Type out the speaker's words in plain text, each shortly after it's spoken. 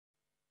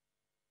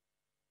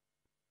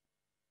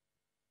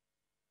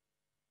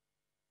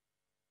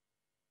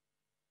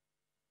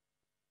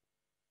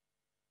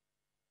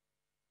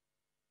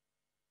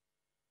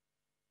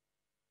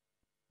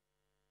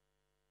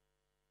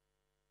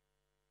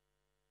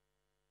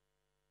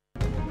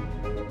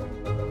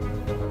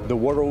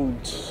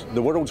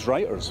world's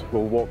writers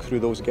will walk through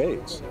those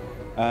gates.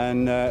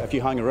 And if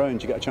you hang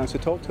around, you get a chance to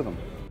talk to them.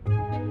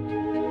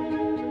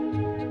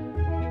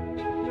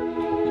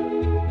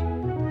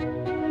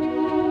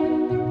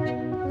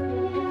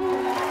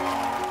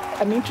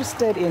 I'm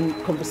interested in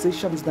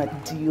conversations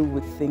that deal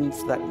with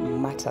things that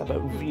matter, but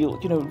real,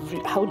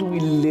 how do we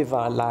live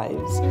our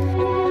lives?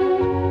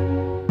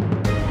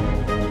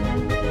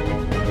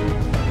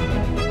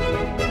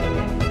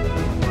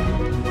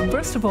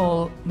 First of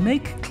all,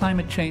 make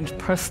climate change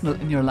personal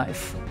in your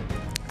life.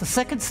 The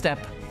second step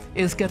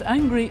is get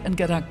angry and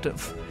get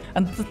active.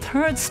 And the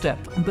third step,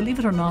 and believe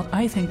it or not,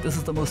 I think this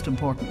is the most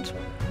important.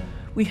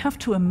 We have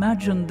to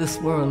imagine this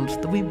world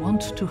that we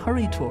want to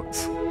hurry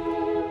towards.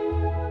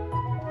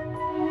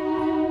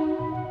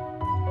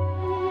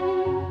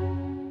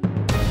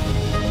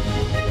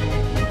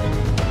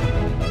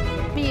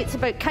 It's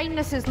about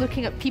kindness is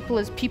looking at people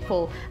as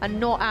people and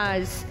not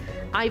as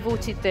I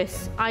voted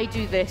this, I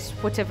do this,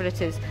 whatever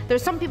it is. There are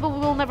some people we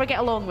will never get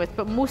along with,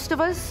 but most of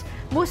us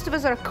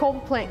are a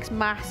complex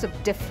mass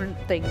of different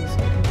things.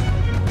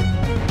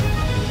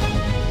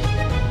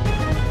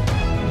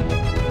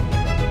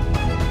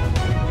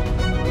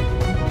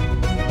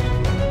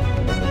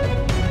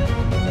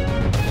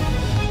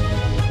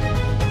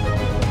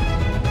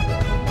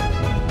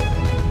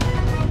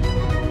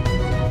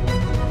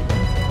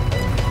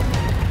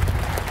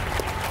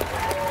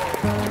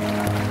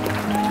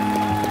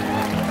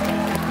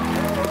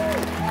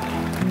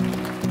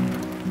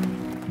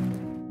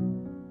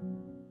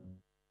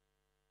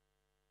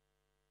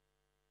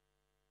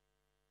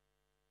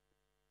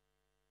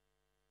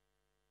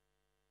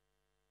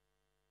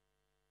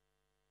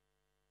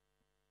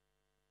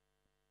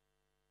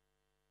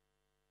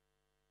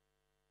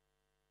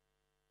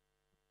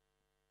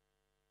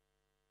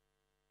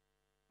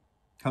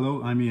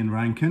 Hello, I'm Ian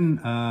Rankin.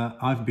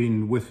 I've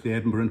been with the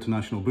Edinburgh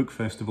International Book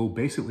Festival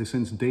basically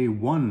since day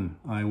one.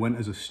 I went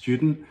as a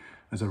student,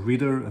 as a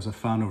reader, as a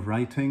fan of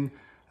writing.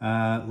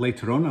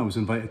 Later on, I was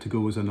invited to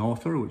go as an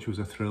author, which was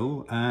a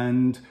thrill.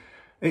 And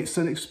it's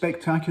a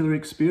spectacular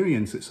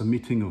experience. It's a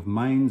meeting of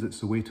minds.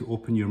 It's a way to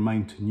open your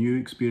mind to new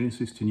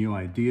experiences, to new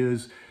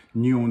ideas,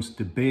 nuanced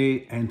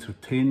debate,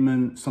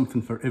 entertainment,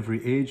 something for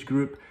every age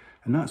group.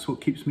 And that's what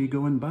keeps me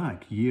going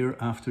back year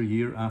after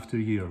year after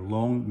year.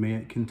 Long may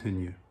it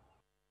continue.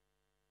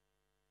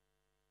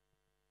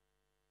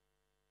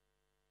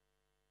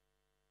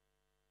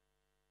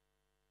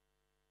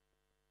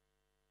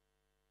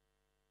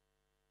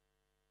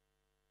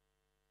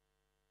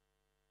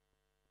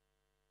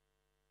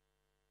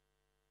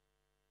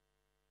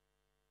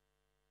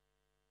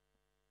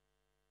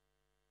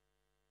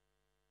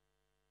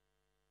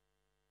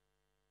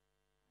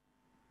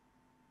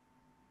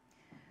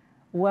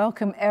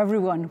 Welcome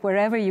everyone,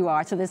 wherever you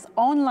are, to this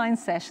online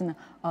session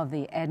of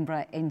the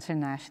Edinburgh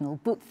International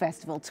Book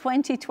Festival.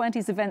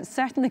 2020's event is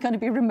certainly going to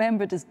be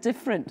remembered as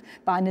different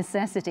by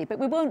necessity, but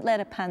we won't let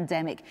a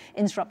pandemic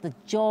interrupt the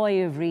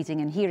joy of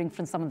reading and hearing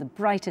from some of the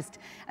brightest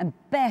and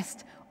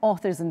best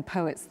authors and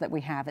poets that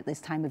we have at this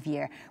time of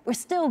year. We're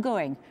still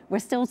going, we're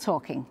still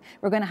talking,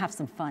 we're going to have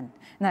some fun.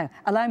 Now,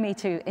 allow me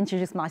to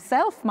introduce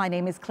myself. My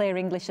name is Clare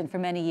English, and for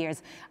many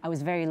years I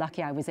was very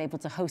lucky I was able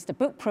to host a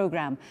book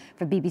programme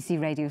for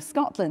BBC Radio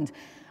Scotland.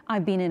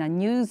 I've been in a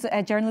news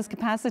journalist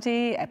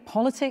capacity,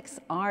 politics,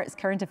 arts,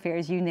 current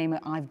affairs, you name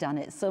it, I've done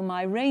it. So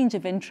my range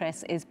of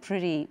interests is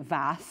pretty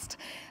vast,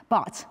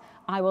 but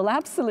I will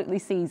absolutely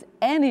seize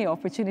any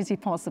opportunity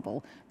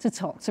possible to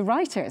talk to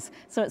writers.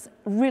 So it's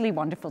really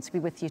wonderful to be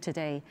with you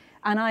today.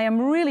 And I am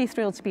really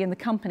thrilled to be in the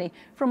company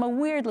from a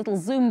weird little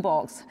Zoom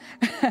box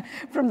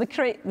from the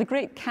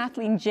great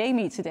Kathleen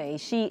Jamie today.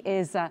 She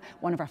is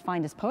one of our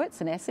finest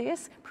poets and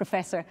essayists,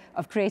 Professor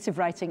of Creative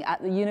Writing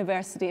at the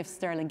University of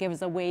Stirling. Give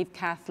us a wave,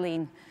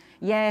 Kathleen.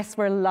 Yes,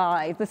 we're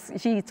live.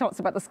 She talks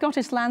about the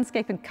Scottish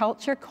landscape and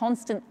culture,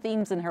 constant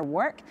themes in her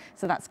work.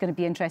 So that's going to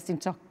be interesting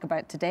to talk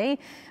about today.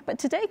 But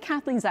today,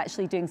 Kathleen's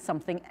actually doing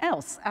something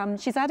else.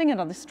 She's adding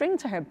another string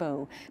to her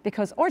bow,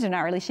 because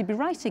ordinarily she'd be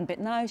writing, but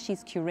now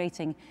she's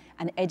curating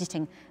and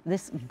editing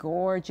this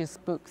gorgeous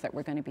book that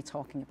we're going to be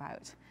talking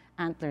about.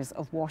 Antlers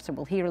of Water.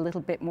 We'll hear a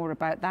little bit more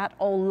about that.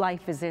 All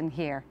life is in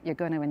here. You're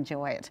going to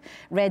enjoy it.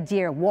 Red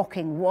deer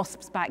walking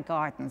wasps' back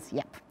gardens.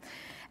 Yep.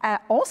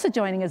 Also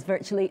joining us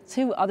virtually,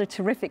 two other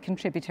terrific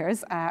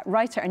contributors,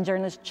 writer and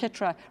journalist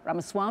Chitra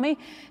Ramaswamy.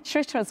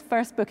 Chitra's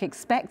first book,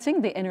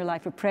 Expecting, The Inner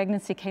Life of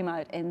Pregnancy, came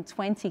out in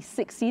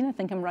 2016. I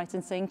think I'm right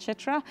in saying,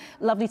 Chitra.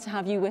 Lovely to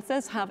have you with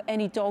us. Have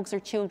any dogs or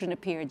children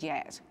appeared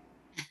yet?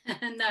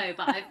 No,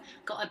 but I've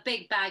got a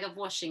big bag of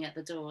washing at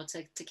the door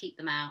to keep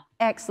them out.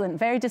 Excellent.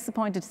 Very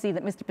disappointed to see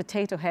that Mr.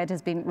 Potato Head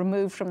has been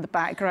removed from the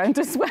background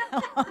as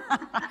well.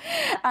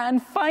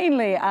 And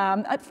finally,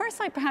 at first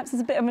sight, perhaps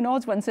it's a bit of an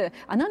odd one, so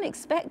an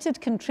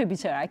unexpected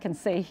contributor, I can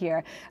say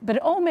here, but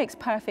it all makes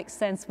perfect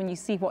sense when you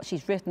see what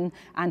she's written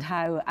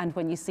and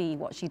when you see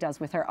what she does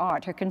with her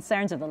art. Her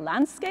concerns are the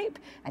landscape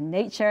and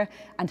nature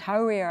and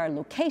how we are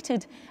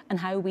located and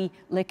how we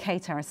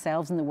locate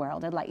ourselves in the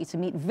world. I'd like you to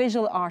meet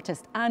visual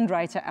artist and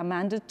writer writer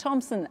Amanda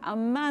Thomson.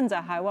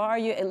 Amanda, how are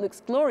you? It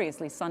looks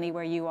gloriously sunny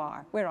where you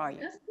are. Where are you?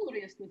 It's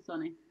gloriously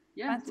sunny.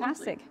 Yeah,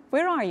 fantastic.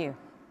 Where are you?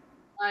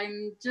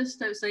 I'm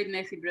just outside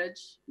Nethy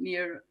Bridge,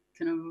 near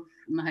kind of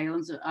in the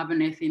Highlands of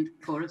Abernethy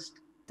Forest.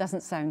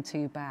 Doesn't sound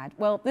too bad.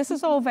 Well, this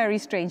is all very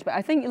strange, but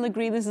I think you'll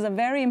agree this is a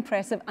very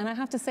impressive, and I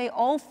have to say,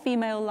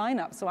 all-female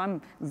lineup, so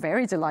I'm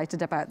very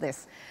delighted about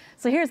this.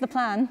 So here's the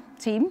plan,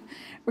 team.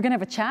 We're going to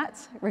have a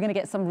chat, we're going to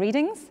get some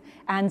readings,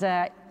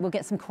 and we'll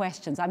get some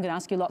questions. I'm going to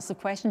ask you lots of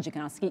questions. You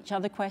can ask each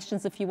other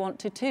questions if you want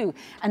to too.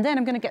 And then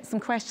I'm going to get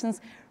some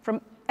questions from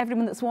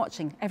everyone that's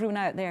watching, everyone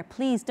out there.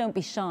 Please don't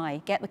be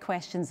shy. Get the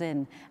questions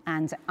in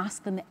and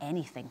ask them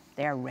anything.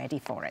 They're ready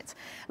for it.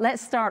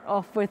 Let's start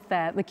off with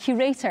the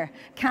curator,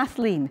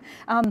 Kathleen.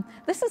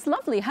 This is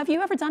lovely. Have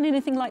you ever done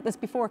anything like this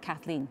before,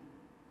 Kathleen?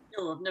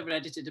 No, I've never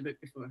edited a book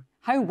before.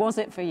 How was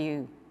it for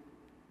you?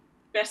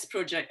 Best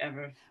project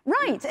ever.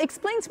 Right.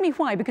 Explain to me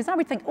why, because I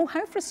would think, oh,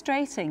 how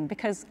frustrating,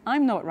 because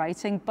I'm not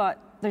writing, but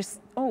there's,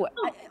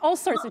 all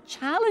sorts of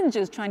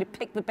challenges trying to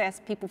pick the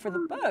best people for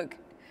the book.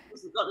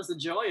 That was the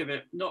joy of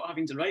it, not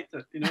having to write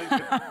it, you know.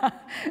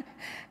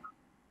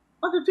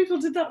 Other people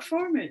did that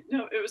for me.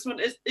 No,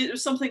 it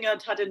was something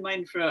I'd had in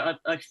mind for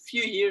a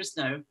few years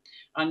now.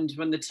 And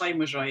when the time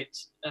was right,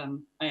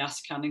 I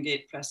asked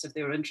Canongate Press if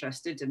they were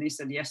interested, and they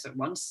said yes at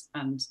once.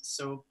 And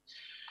so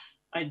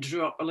I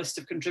drew up a list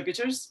of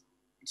contributors.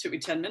 It took me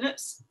 10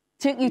 minutes.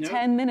 Took you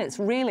 10 minutes,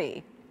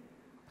 really?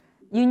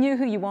 You knew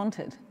who you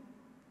wanted?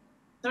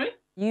 Sorry?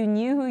 You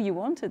knew who you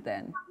wanted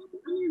then?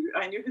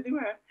 I knew who they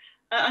were.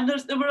 And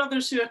there were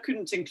others who I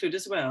couldn't include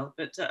as well,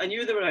 but I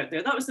knew they were out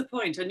there. That was the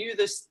point. I knew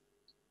this,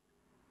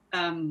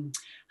 how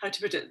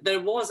to put it, there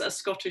was a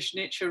Scottish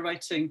nature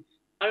writing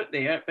out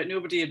there, but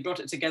nobody had brought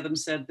it together and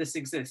said this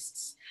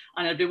exists.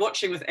 And I'd be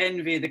watching with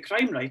envy the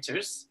crime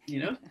writers, you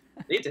know,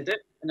 they did it.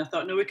 And I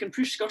thought, no, we can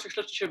push Scottish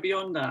literature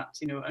beyond that,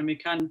 you know, and we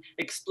can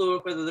explore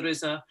whether there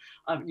is a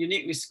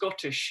uniquely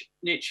Scottish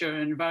nature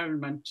and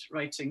environment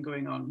writing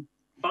going on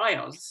by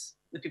us,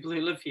 the people who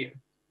live here,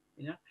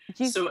 you know.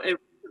 So it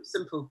was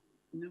simple.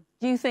 No.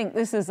 Do you think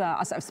this is a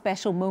sort of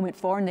special moment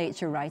for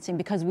nature writing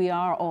because we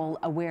are all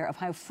aware of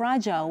how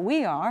fragile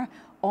we are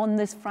on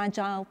this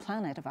fragile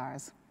planet of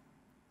ours?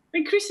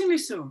 Increasingly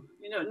so.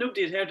 You know,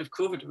 nobody had heard of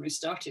COVID when we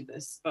started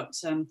this, but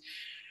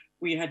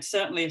we had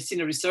certainly seen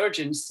a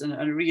resurgence and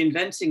a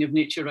reinventing of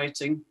nature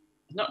writing,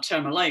 not a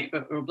term I like,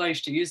 but we're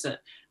obliged to use it,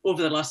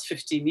 over the last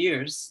 15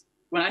 years.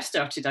 When I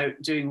started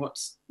out doing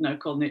what's now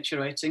called nature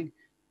writing,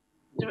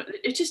 you know,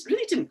 it just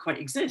really didn't quite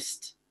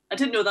exist. I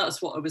didn't know that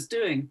was what I was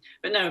doing.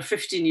 But now,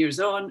 15 years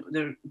on,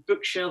 their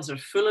bookshelves are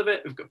full of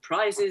it. We've got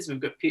prizes, we've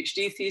got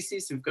PhD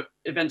theses, we've got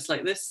events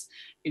like this,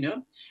 you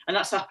know. And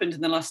that's happened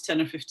in the last 10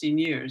 or 15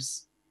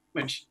 years,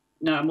 which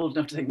now I'm old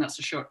enough to think that's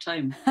a short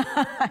time.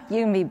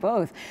 You and me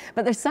both.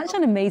 But there's such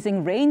an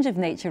amazing range of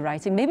nature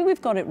writing. Maybe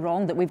we've got it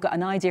wrong, that we've got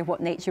an idea of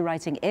what nature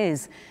writing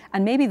is.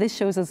 And maybe this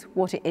shows us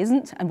what it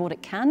isn't and what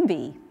it can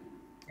be.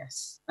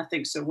 Yes, I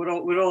think so.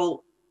 We're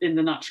all in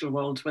the natural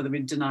world, whether we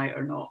deny it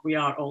or not. We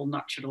are all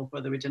natural,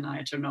 whether we deny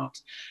it or not.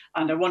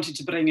 And I wanted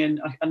to bring in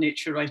a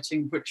nature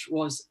writing which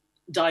was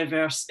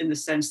diverse in the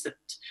sense that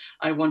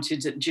I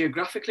wanted it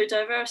geographically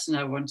diverse, and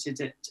I wanted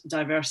it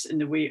diverse in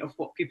the way of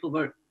what people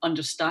were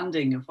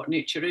understanding of what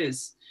nature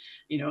is,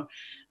 you know.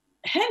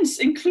 Hence,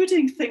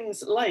 including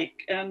things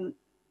like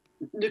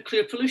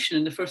nuclear pollution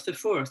in the Firth of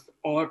Forth,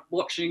 or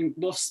watching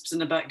wasps in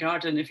the back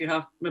garden if you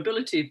have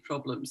mobility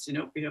problems. You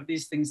know, we have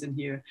these things in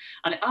here.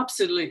 And it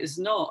absolutely is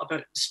not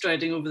about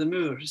striding over the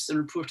moors and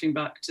reporting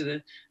back to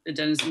the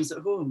denizens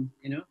at home,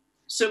 you know.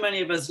 So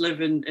many of us live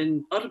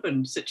in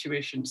urban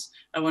situations.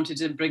 I wanted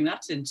to bring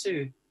that in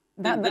too.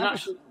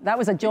 That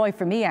was a joy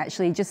for me,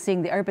 actually, just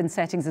seeing the urban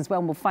settings as well.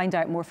 And we'll find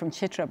out more from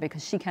Chitra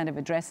because she kind of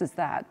addresses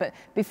that. But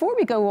before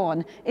we go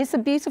on, it's a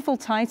beautiful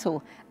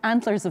title,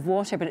 Antlers of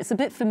Water, but it's a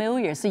bit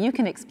familiar, so you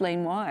can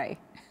explain why.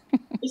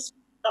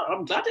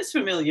 I'm glad it's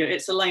familiar.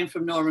 It's a line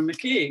from Norman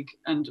McCaig.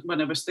 And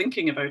when I was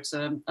thinking about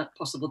a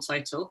possible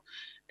title,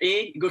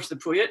 A, go to the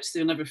poets,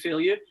 they'll never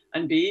fail you,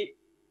 and B,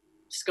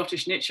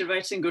 Scottish nature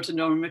writing, go to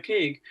Norman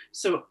McCaig.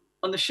 So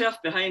on the shelf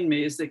behind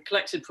me is the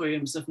collected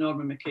poems of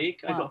Norman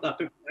McCaig. Wow. I got that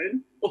book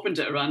down, opened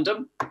it at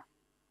random.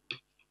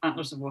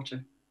 Antlers of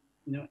Water.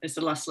 You know, it's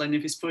the last line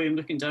of his poem,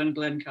 looking down at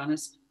Glen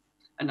Canis.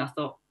 And I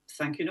thought,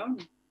 thank you,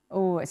 Norman.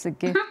 Oh, it's a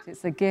gift.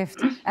 It's a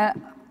gift.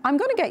 I'm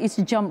going to get you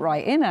to jump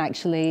right in,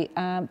 actually,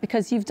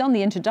 because you've done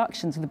the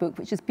introduction to the book,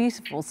 which is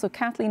beautiful. So,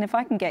 Kathleen, if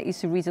I can get you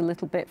to read a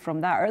little bit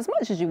from that, or as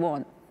much as you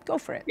want, go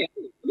for it. Yeah,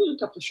 I'll read a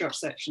couple of short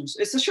sections.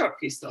 It's a short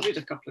piece, though. I'll read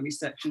a couple of these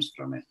sections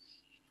from it.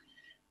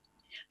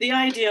 The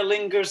idea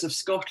lingers of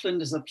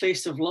Scotland as a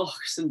place of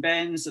lochs and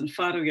bens and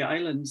Faroe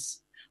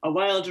Islands, a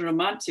wild and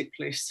romantic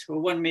place where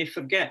one may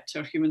forget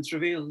our human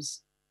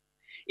travails.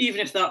 Even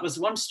if that was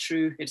once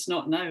true, it's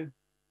not now.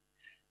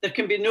 There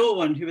can be no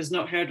one who has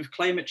not heard of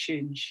climate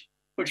change,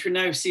 which we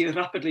now see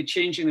rapidly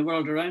changing the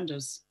world around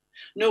us.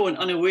 No one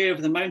unaware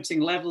of the mounting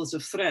levels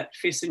of threat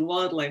facing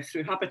wildlife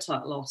through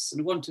habitat loss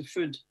and want of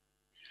food.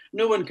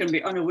 No one can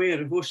be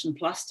unaware of ocean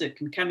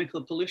plastic and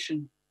chemical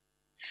pollution.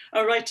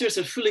 Our writers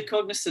are fully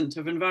cognizant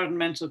of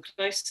environmental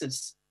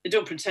crisis. They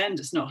don't pretend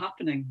it's not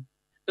happening,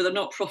 but they're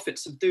not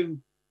prophets of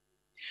doom.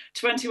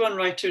 21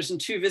 writers and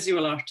 2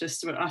 visual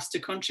artists were asked to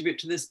contribute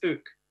to this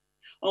book.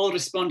 All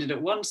responded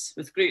at once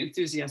with great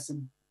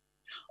enthusiasm.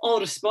 All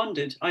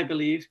responded, I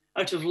believe,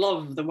 out of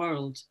love of the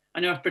world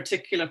and our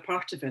particular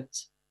part of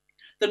it.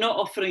 They're not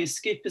offering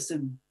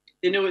escapism.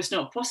 They know it's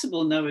not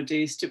possible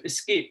nowadays to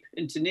escape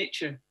into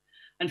nature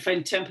and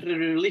find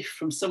temporary relief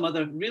from some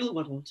other real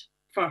world.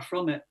 Far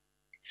from it.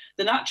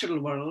 The natural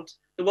world,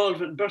 the world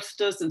that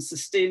birthed us and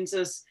sustains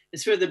us,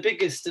 is where the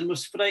biggest and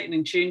most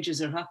frightening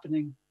changes are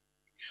happening.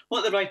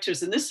 What the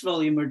writers in this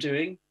volume are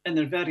doing, in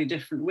their very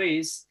different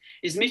ways,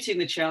 is meeting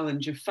the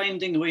challenge of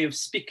finding a way of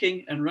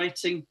speaking and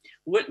writing,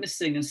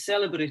 witnessing and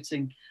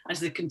celebrating as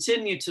they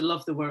continue to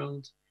love the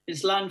world,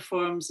 its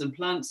landforms and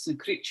plants and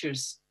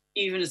creatures,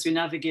 even as we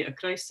navigate a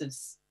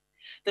crisis.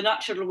 The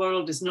natural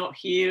world is not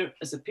here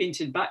as a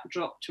painted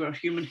backdrop to our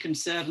human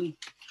concern.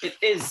 It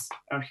is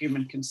our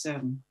human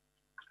concern.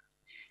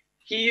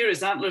 Here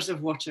is Antlers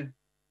of Water.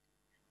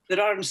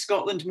 There are in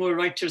Scotland more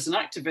writers and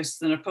activists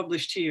than are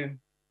published here.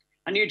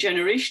 A new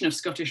generation of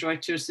Scottish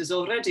writers is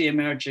already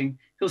emerging,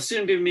 who'll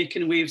soon be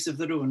making waves of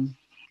their own.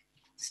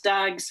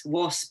 Stags,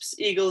 wasps,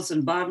 eagles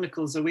and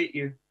barnacles await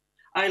you.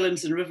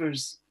 Islands and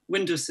rivers,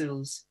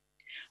 windowsills.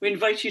 We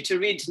invite you to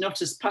read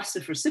not as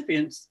passive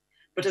recipients,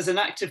 but as an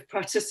active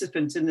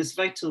participant in this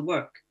vital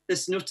work,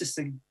 this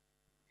noticing.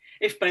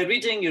 If by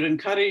reading you're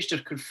encouraged or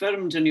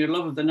confirmed in your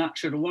love of the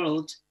natural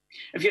world,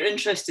 if your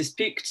interest is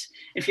piqued,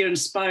 if you're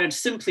inspired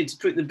simply to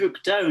put the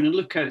book down and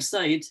look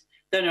outside,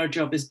 then our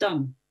job is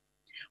done.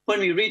 When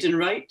we read and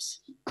write,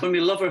 when we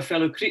love our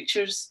fellow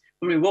creatures,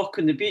 when we walk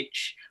on the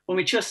beach, when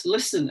we just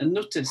listen and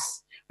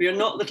notice, we are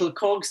not little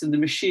cogs in the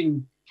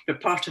machine,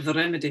 but part of the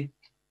remedy.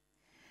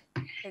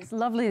 It's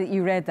lovely that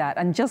you read that.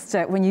 And just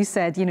when you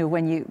said, you know,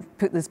 when you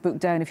put this book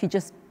down, if you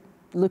just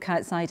look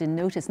outside and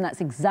notice, and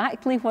that's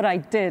exactly what I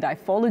did. I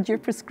followed your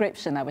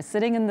prescription. I was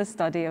sitting in the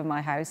study of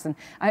my house, and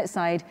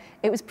outside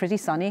it was pretty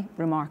sunny,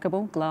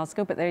 remarkable,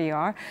 Glasgow, but there you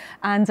are.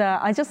 And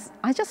I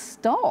just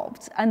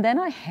stopped, and then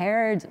I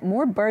heard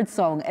more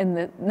birdsong in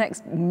the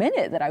next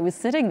minute that I was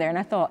sitting there, and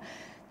I thought,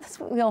 that's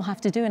what we all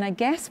have to do. And I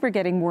guess we're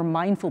getting more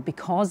mindful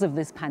because of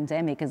this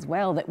pandemic as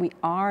well, that we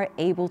are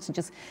able to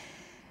just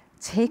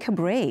take a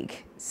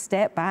break,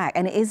 step back.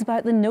 And it is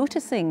about the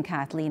noticing,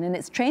 Kathleen, and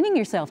it's training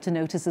yourself to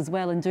notice as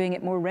well and doing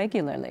it more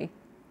regularly.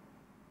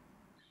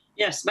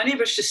 Yes, my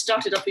neighbour's just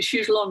started up his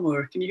huge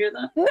lawnmower. Can you hear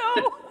that?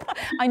 No,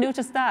 I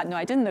noticed that. No,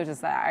 I didn't notice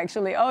that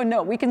actually. Oh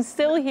no, we can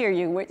still hear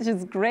you, which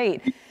is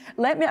great.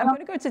 I'm going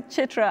to go to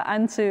Chitra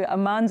and to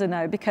Amanda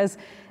now, because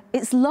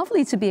it's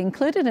lovely to be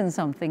included in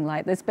something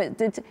like this, but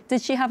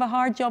did she have a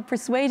hard job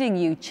persuading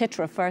you,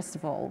 Chitra, first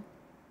of all?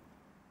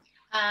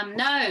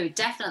 No,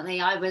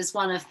 definitely. I was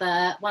one of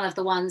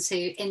the ones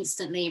who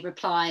instantly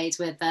replied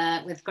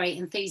with great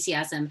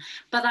enthusiasm.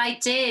 But I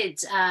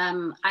did.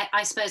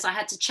 I suppose I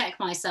had to check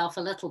myself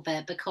a little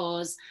bit,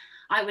 because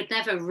I would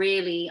never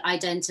really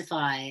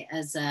identify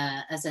as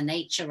a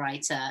nature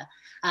writer.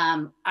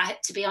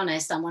 To be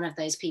honest, I'm one of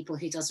those people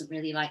who doesn't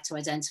really like to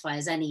identify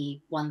as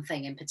any one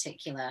thing in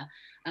particular.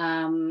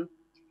 And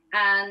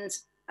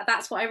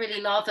that's what I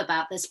really love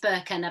about this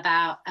book, and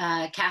about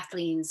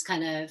Kathleen's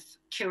kind of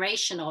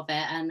curation of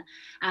it,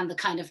 and the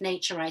kind of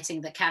nature writing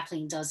that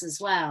Kathleen does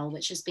as well,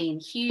 which has been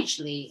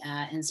hugely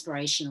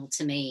inspirational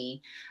to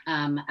me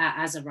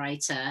as a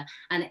writer,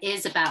 and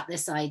is about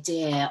this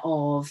idea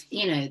of,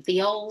 you know,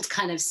 the old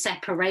kind of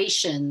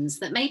separations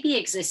that maybe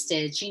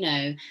existed, you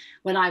know,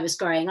 when I was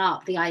growing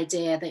up, the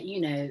idea that,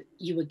 you know,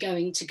 you were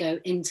going to go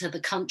into the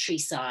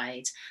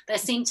countryside. There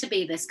seemed to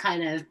be this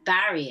kind of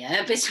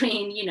barrier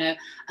between, you know,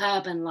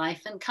 urban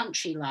life and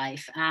country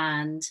life.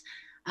 And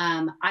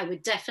I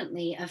would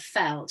definitely have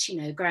felt,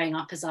 you know, growing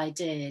up as I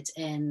did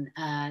in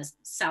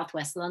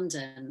southwest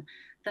London,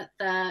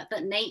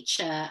 that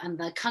nature and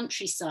the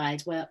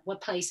countryside were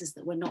places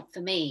that were not for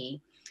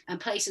me,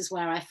 and places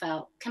where I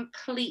felt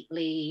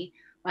completely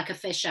like a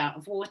fish out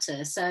of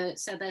water. So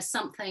there's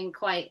something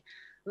quite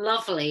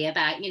lovely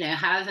about, you know,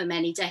 however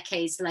many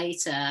decades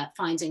later,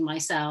 finding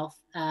myself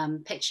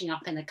pitching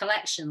up in a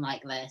collection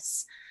like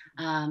this.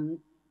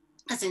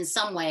 As in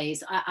some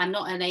ways, I'm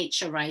not a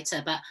nature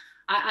writer, but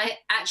I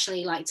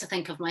actually like to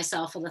think of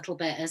myself a little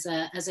bit as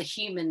a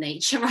human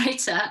nature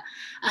writer,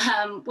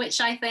 which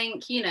I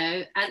think, you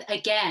know,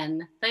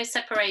 again, those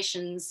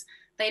separations,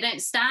 they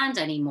don't stand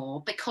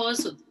anymore,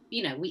 because,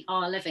 you know, we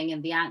are living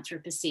in the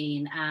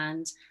Anthropocene,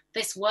 and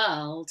this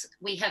world,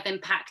 we have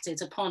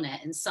impacted upon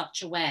it in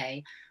such a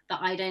way that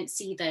I don't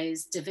see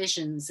those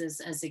divisions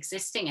as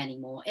existing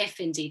anymore, if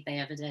indeed they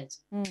ever did.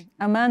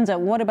 Amanda,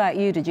 what about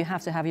you? Did you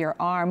have to have your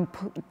arm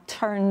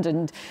turned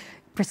and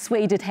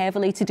persuaded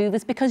heavily to do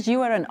this? Because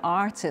you are an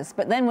artist,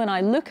 but then when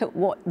I look at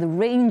what the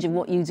range of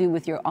what you do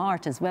with your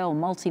art as well,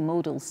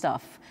 multimodal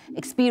stuff,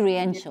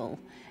 experiential,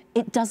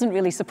 it doesn't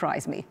really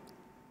surprise me.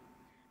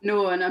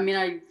 No, and I mean,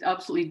 I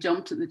absolutely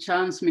jumped at the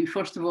chance. I mean,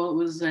 first of all, it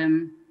was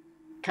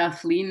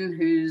Kathleen,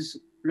 whose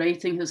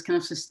writing has kind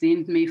of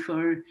sustained me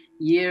for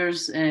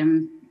years.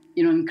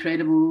 you know,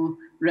 incredible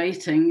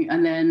writing.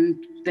 And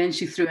then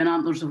she threw in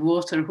Antlers of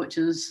Water, which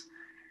is,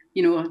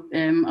 you know,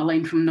 a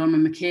line from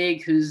Norman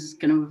McCaig, who's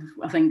kind of,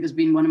 I think, has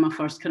been one of my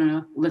first kind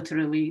of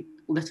literary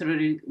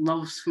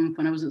loves from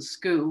when I was at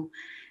school.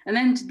 And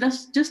then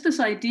this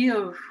idea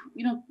of,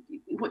 you know,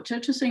 what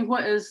Chitra's saying,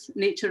 what is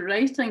nature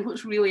writing?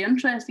 What's really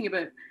interesting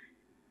about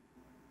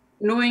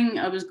knowing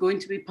I was going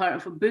to be part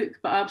of a book,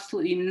 but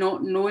absolutely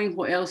not knowing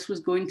what else was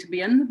going to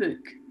be in the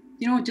book.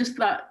 You know, just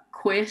that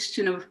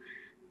question of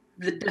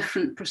the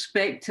different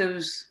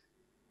perspectives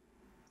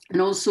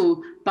and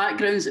also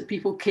backgrounds that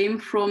people came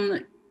from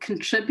that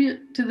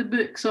contribute to the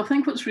book. So I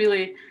think what's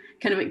really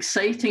kind of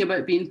exciting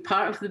about being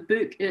part of the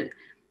book,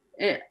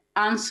 it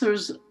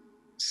answers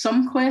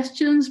some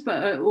questions,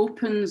 but it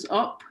opens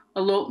up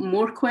a lot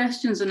more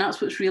questions, and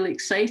that's what's really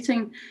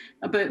exciting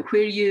about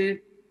where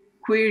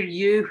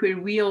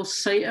we all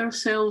cite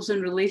ourselves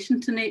in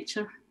relation to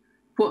nature,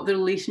 what the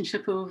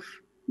relationship of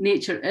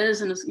nature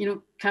is. And, as you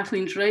know,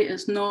 Kathleen's right,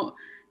 it's not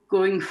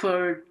going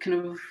for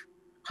kind of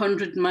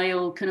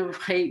 100-mile kind of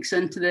hikes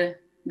into the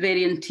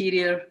very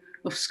interior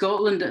of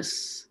Scotland.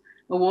 It's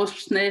a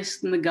wasp's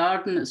nest in the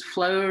garden, it's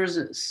flowers,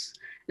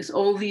 it's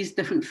all these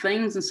different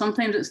things. And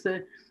sometimes it's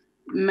the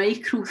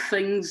micro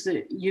things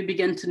that you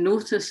begin to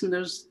notice, and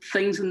there's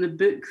things in the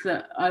book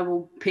that I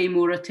will pay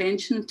more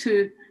attention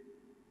to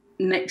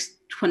next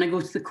when I go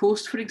to the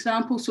coast, for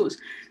example. So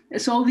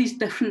it's all these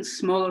different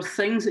smaller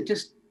things that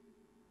just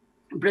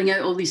bring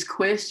out all these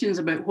questions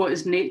about what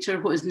is nature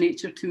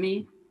to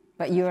me.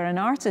 But you're an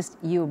artist,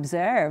 you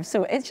observe,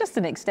 so it's just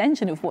an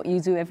extension of what you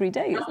do every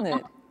day, isn't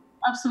it?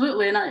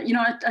 Absolutely. And I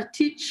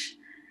teach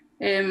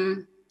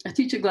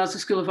at Glasgow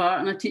School of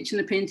Art, and I teach in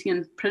the painting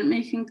and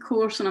printmaking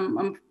course, and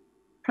I'm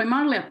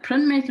primarily a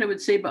printmaker, I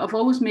would say, but I've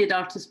always made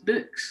artist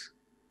books.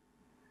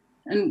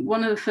 And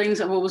one of the things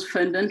I've always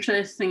found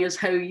interesting is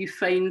how you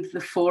find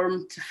the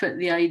form to fit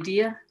the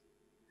idea,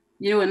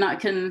 you know, and that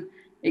can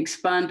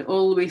expand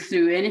all the way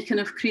through any kind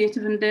of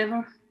creative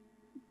endeavour,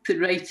 to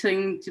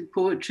writing, to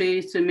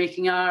poetry, to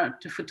making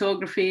art, to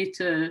photography,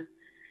 to,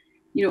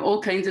 you know,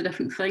 all kinds of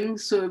different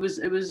things. So it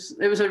was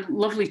a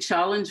lovely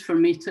challenge for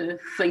me to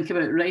think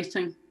about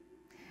writing.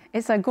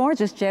 It's a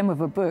gorgeous gem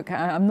of a book.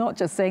 I'm not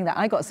just saying that.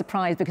 I got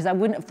surprised because I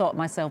wouldn't have thought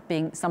myself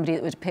being somebody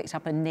that would have picked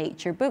up a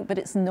nature book, but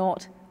it's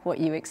not what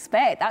you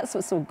expect. That's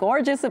what's so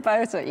gorgeous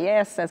about it.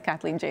 Yes, says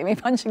Kathleen Jamie,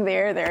 punching the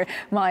air there.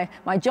 My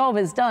job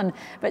is done.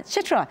 But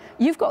Chitra,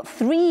 you've got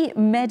 3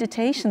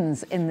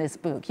 meditations in this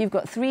book. You've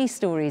got 3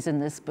 stories in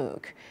this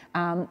book.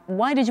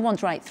 Why did you want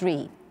to write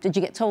 3? Did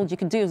you get told you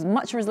could do as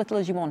much or as little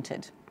as you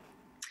wanted?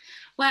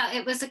 Well,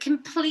 it was a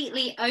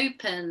completely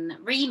open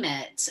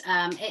remit.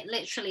 It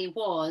literally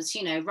was,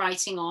 you know,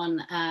 writing on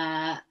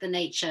the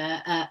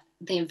nature,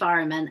 the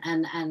environment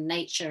and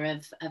nature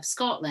of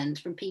Scotland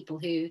from people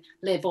who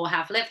live or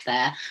have lived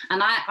there.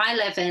 And I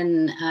live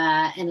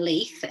in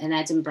Leith in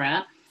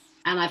Edinburgh,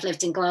 and I've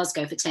lived in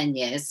Glasgow for 10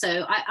 years.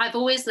 So I've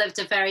always lived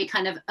a very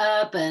kind of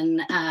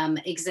urban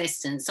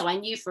existence. So I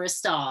knew for a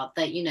start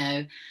that, you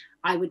know,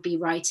 I would be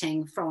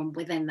writing from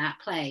within that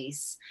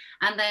place.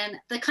 And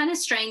then the kind of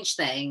strange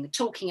thing,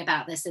 talking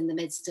about this in the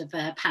midst of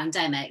a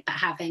pandemic, but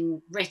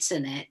having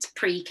written it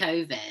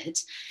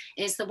pre-COVID,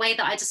 is the way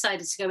that I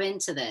decided to go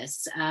into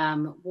this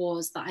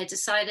was that I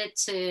decided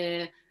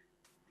to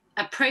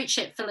approach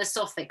it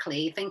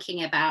philosophically,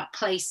 thinking about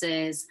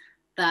places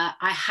that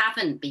I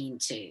haven't been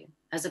to,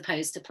 as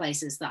opposed to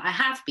places that I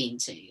have been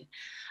to.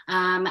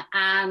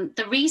 And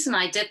the reason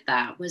I did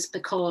that was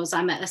because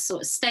I'm at a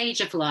sort of stage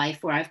of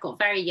life where I've got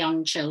very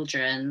young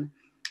children.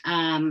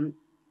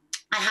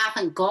 I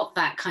haven't got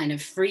that kind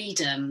of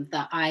freedom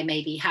that I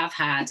maybe have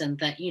had, and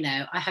that, you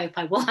know, I hope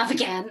I will have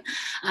again,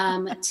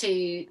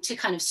 to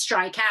kind of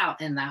strike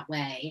out in that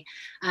way.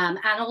 And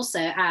also,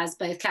 as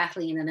both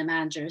Kathleen and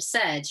Amanda have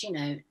said, you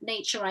know,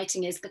 nature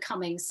writing is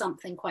becoming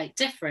something quite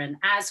different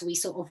as we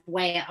sort of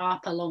weigh it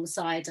up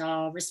alongside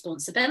our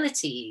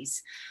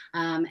responsibilities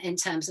in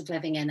terms of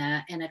living in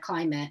a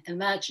climate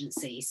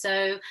emergency.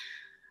 So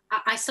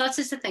I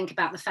started to think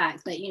about the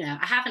fact that, you know,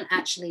 I haven't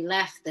actually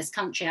left this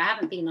country. I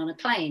haven't been on a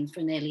plane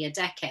for nearly a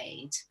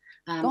decade.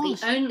 The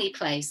only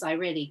place I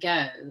really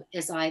go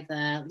is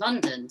either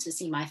London to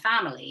see my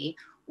family,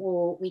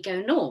 or we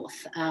go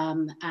north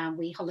and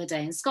we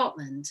holiday in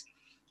Scotland.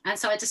 And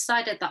so I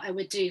decided that I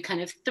would do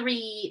kind of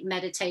 3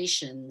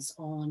 meditations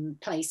on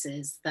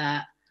places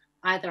that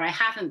either I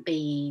haven't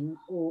been,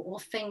 or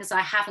things I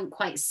haven't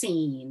quite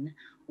seen,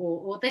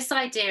 or this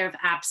idea of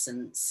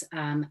absence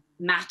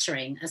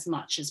mattering as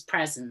much as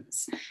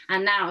presence.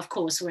 And now, of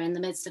course, we're in the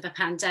midst of a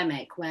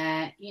pandemic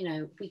where, you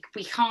know,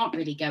 we can't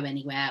really go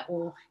anywhere,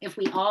 or if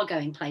we are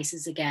going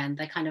places again,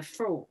 they're kind of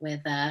fraught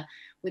with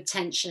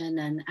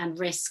tension and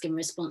risk and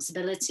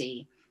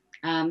responsibility.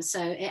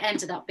 So it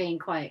ended up being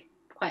quite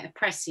a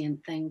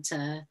prescient thing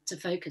to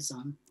focus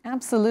on.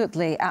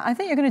 Absolutely. I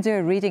think you're going to do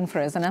a reading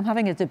for us, and I'm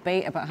having a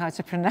debate about how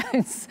to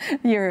pronounce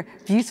your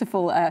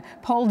beautiful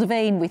Paul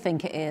Devane, we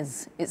think it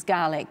is. It's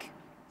Gaelic.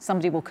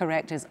 Somebody will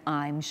correct us,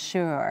 I'm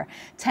sure.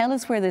 Tell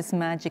us where this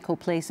magical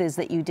place is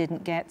that you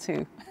didn't get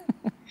to.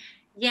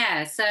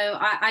 Yeah, so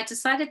I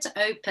decided to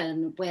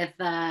open with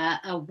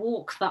a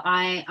walk that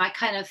I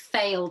kind of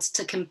failed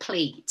to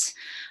complete,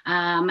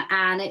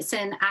 and it's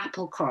in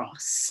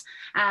Applecross.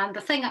 And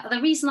the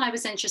reason I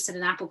was interested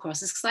in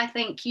Applecross is because I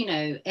think, you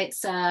know,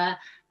 it's a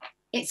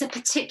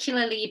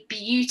particularly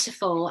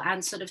beautiful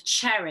and sort of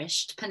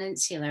cherished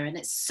peninsula, and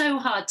it's so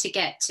hard to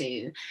get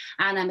to.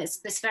 And it's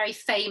this very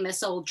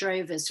famous old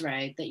drovers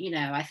road that, you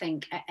know, I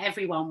think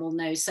everyone will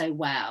know so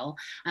well,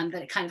 that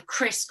it kind of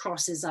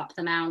crisscrosses up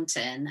the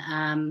mountain.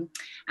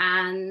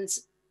 And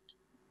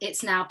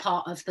it's now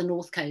part of the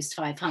North Coast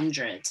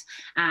 500,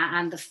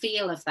 and the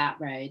feel of that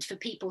road, for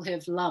people who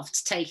have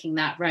loved taking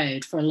that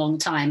road for a long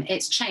time,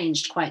 it's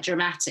changed quite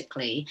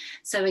dramatically.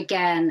 So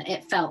again,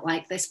 it felt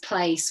like this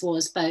place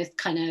was both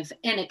kind of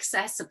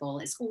inaccessible.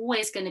 It's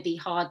always going to be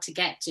hard to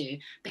get to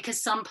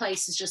because some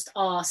places just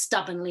are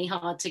stubbornly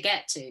hard to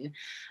get to,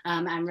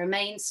 and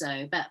remain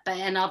so. But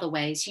in other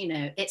ways, you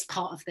know, it's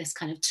part of this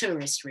kind of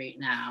tourist route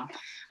now.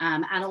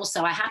 And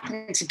also I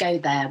happened to go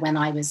there when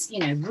I was, you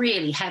know,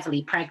 really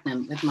heavily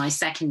pregnant with my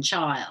second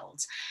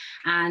child.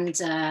 And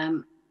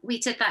we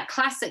did that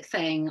classic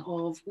thing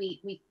of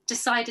we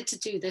decided to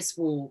do this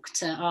walk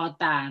to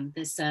Ardban,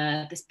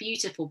 this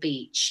beautiful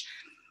beach.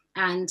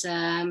 And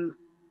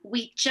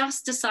we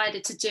just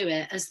decided to do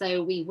it as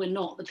though we were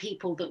not the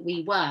people that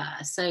we were.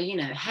 So, you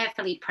know,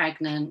 heavily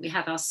pregnant. We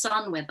had our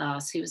son with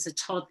us, who was a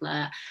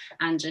toddler,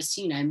 and just,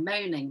 you know,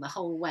 moaning the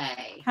whole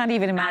way. Can't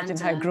even imagine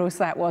how gross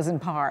that was in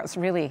parts,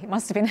 really. It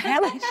must have been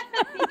hellish.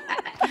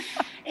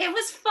 It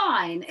was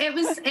fine.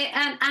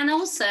 And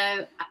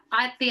also,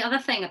 the other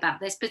thing about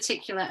this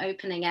particular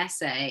opening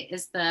essay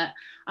is that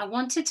I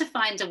wanted to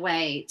find a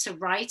way to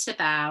write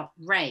about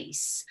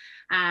race,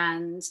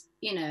 and,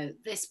 you know,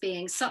 this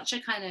being such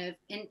a kind of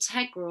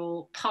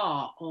integral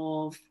part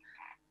of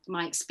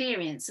my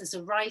experience as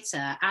a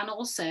writer, and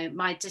also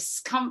my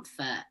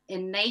discomfort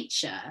in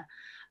nature.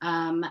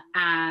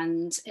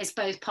 And it's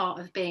both part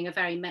of being a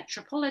very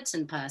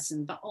metropolitan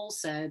person, but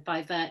also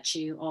by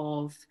virtue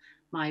of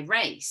my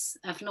race,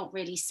 of not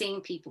really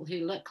seeing people who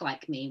look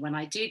like me when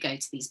I do go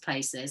to these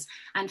places,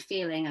 and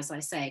feeling, as I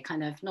say,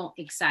 kind of not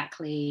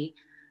exactly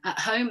at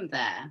home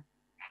there.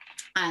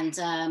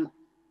 And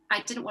I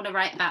didn't want to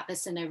write about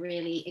this in a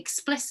really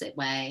explicit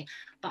way,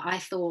 but I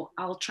thought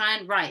I'll try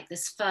and write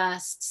this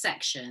first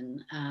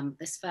section,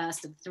 this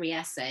first of 3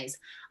 essays,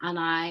 and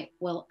I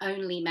will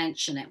only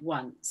mention it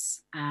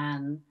once.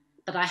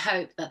 But I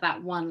hope that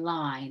that one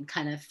line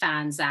kind of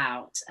fans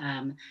out,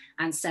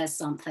 and says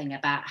something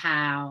about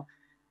how,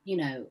 you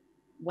know,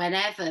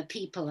 whenever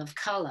people of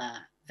colour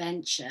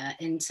venture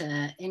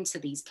into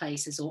these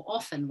places, or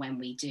often when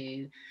we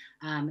do,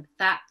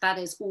 that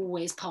is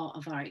always part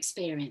of our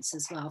experience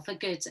as well, for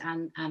good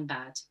and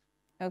bad.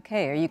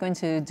 Okay, are you going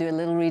to do a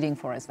little reading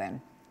for us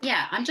then?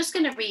 Yeah, I'm just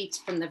going to read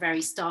from the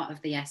very start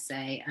of the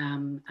essay,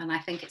 and I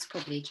think it's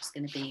probably just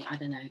going to be, I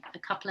don't know, a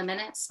couple of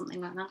minutes, something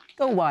like that.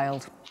 Go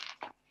wild.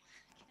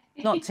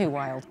 Not too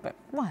wild, but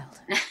wild.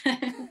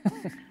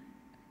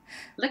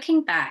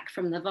 Looking back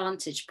from the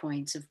vantage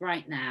point of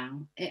right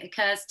now, it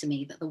occurs to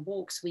me that the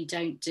walks we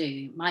don't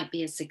do might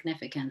be as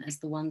significant as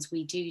the ones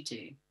we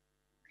do.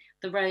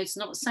 The roads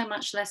not so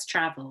much less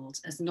travelled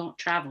as not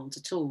travelled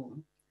at all.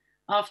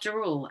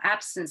 After all,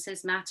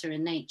 absences matter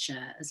in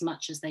nature as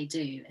much as they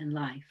do in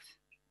life.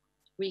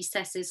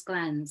 Recesses,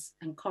 glens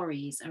and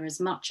corries are as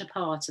much a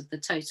part of the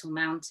total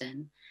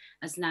mountain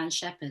as Nan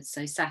Shepherd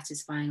so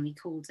satisfyingly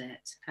called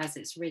it, as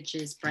its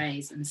ridges,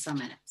 braes and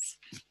summits.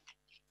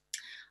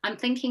 I'm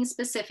thinking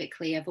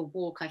specifically of a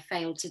walk I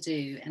failed to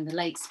do in the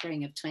late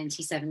spring of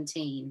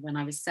 2017 when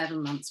I was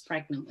 7 months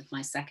pregnant with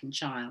my second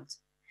child.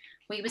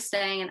 We were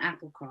staying in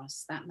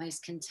Applecross, that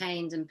most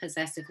contained and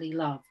possessively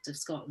loved of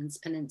Scotland's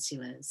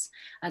peninsulas,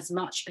 as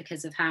much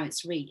because of how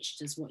it's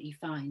reached as what you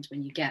find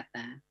when you get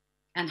there,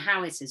 and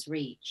how it is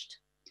reached,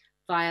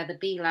 via the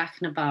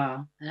Bealach na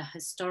Bar, a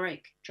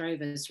historic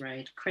drovers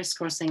road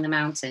crisscrossing the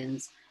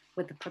mountains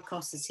with the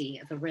precocity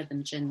of a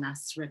rhythm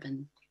gymnast's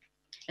ribbon.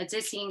 A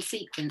dizzying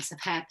sequence of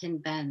hairpin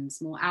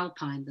bends, more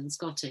alpine than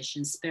Scottish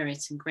in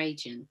spirit and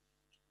gradient.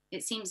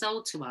 It seems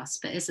old to us,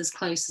 but is as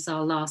close as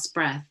our last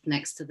breath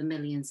next to the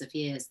millions of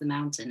years the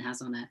mountain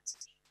has on it.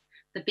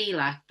 The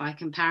Bealach, by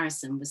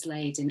comparison, was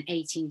laid in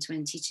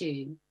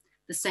 1822,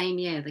 the same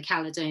year the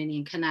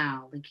Caledonian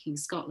Canal, linking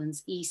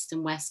Scotland's east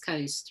and west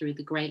coast through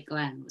the Great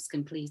Glen, was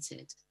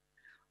completed.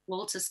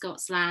 Walter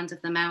Scott's land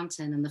of the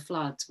mountain and the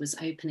flood was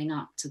opening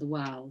up to the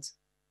world,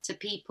 to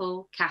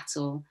people,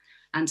 cattle,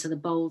 and to the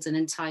bold and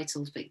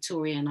entitled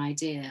Victorian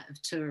idea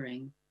of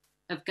touring,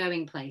 of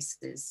going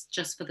places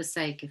just for the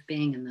sake of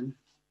being in them.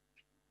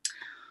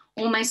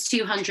 Almost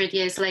 200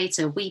 years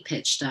later, we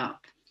pitched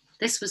up.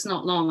 This was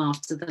not long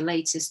after the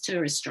latest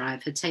tourist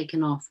drive had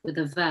taken off with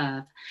a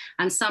verve,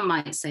 and some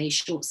might say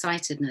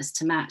short-sightedness,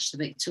 to match the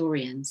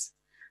Victorians.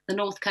 The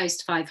North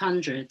Coast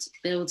 500,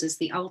 billed as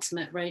the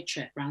ultimate road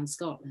trip round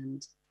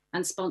Scotland,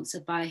 and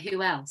sponsored by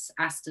who else?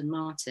 Aston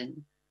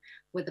Martin,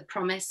 with the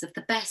promise of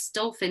the best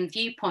dolphin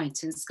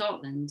viewpoint in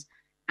Scotland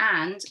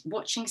and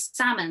watching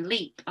salmon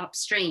leap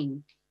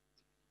upstream.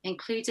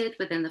 Included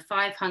within the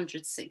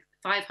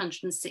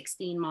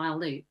 516-mile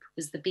loop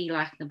was the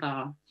Tallack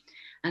Bar.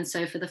 And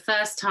so for the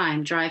first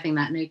time driving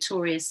that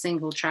notorious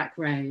single track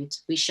road,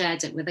 we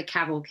shared it with a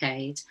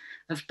cavalcade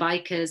of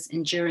bikers,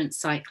 endurance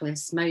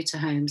cyclists,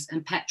 motorhomes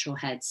and petrol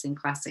heads in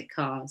classic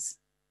cars.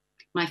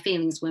 My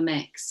feelings were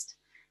mixed.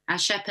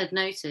 As Shepherd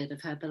noted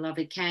of her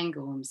beloved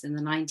Cairngorms in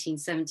the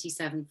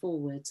 1977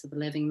 foreword to The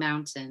Living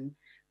Mountain,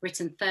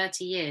 written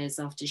 30 years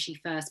after she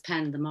first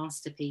penned the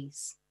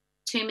masterpiece.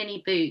 Too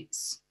many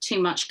boots,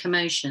 too much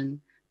commotion,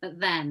 but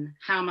then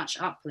how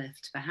much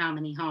uplift for how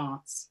many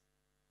hearts?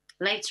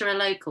 Later, a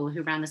local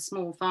who ran a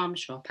small farm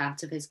shop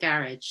out of his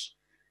garage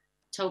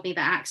told me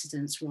that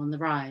accidents were on the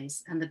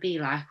rise and the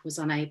Tallack was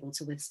unable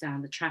to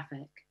withstand the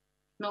traffic.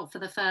 Not for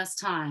the first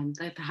time,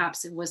 though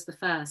perhaps it was the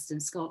first in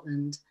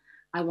Scotland,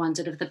 I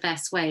wondered if the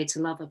best way to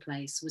love a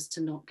place was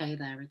to not go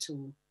there at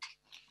all.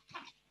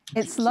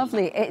 It's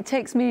lovely. It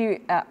takes me,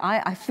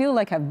 I feel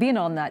like I've been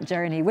on that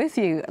journey with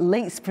you,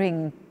 late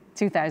spring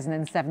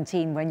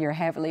 2017, when you're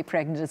heavily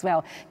pregnant as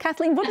well.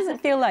 Kathleen, what does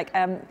it feel like?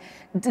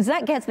 Does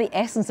that get to the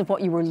essence of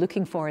what you were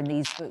looking for in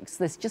these books?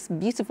 This just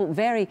beautiful,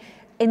 very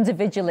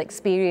individual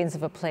experience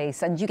of a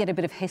place, and you get a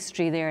bit of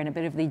history there and a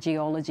bit of the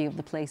geology of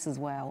the place as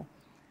well.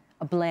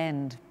 A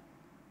blend.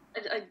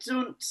 I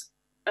don't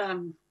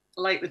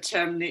like the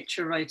term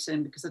nature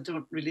writing because I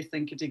don't really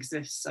think it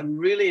exists. I'm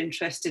really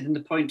interested in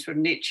the point where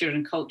nature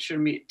and culture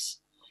meet.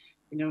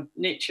 You know,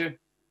 nature,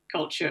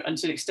 culture, and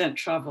to an extent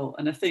travel.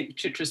 And I think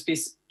Chitra's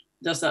piece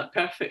does that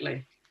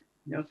perfectly.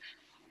 You know,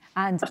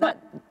 and sorry.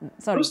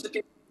 Most of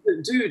the people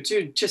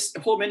do just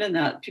home in on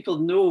that. People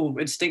know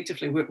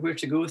instinctively where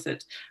to go with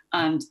it.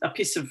 And a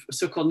piece of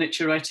so-called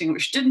nature writing,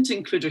 which didn't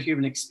include a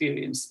human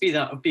experience, be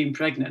that of being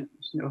pregnant,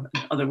 you know,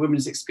 other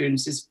women's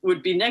experiences,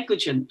 would be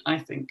negligent, I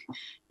think.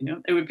 You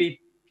know, it would be,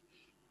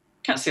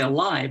 can't say a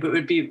lie, but it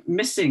would be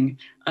missing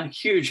a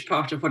huge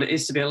part of what it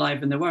is to be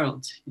alive in the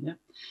world. You know,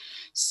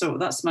 so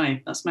that's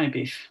my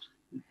beef.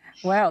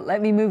 Well,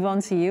 let me move on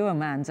to you,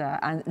 Amanda,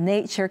 and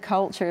nature,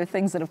 culture,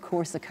 things that of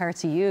course occur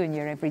to you in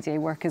your everyday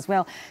work as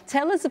well.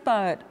 Tell us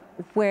about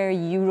where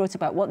you wrote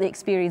about, what the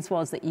experience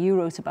was that you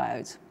wrote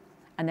about,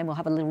 and then we'll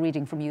have a little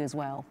reading from you as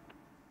well.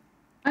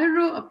 I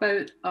wrote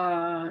about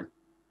a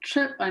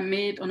trip I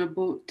made on a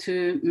boat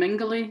to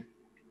Mingley,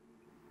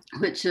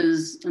 which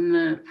is in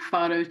the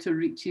far outer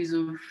reaches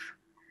of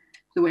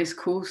the west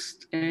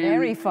coast.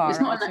 Very far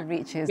outer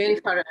reaches. Very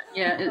far out,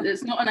 yeah.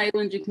 It's not an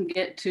island you can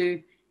get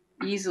to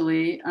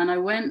easily, and I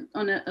went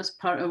on it as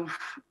part of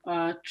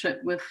a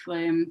trip with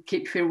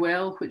Cape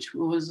Farewell, which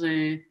was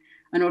an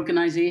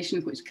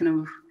organisation which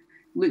kind of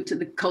looked at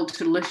the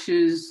cultural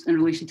issues in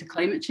relation to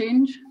climate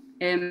change.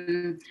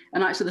 And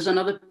actually there's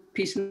another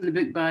piece in the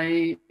book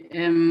by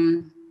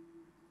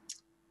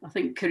I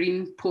think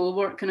Karine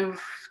Polwart kind of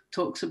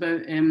talks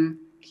about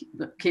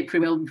Cape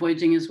Farewell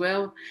voyaging as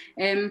well.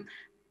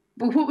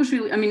 But what was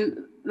really, I mean,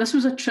 this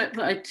was a trip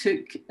that I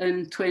took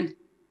in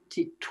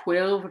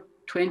 2012 or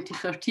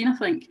 2013, I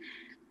think.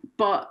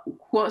 But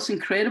what's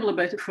incredible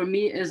about it for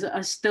me is that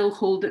I still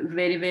hold it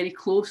very, very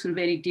close and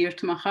very dear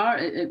to my heart.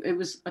 It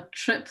was a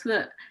trip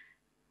that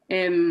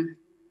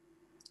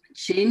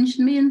changed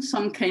me in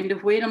some kind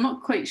of way. And I'm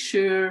not quite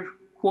sure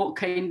what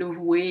kind of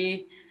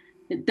way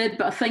it did,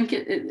 but I think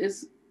it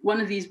is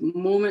one of these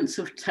moments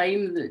of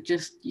time that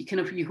just you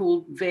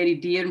hold very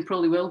dear, and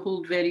probably will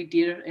hold very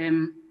dear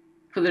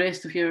for the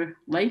rest of your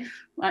life,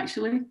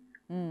 actually.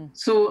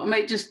 So I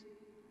might just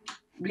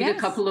read a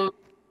couple of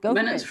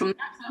minutes from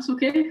that, if that's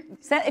okay.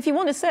 If you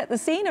want to set the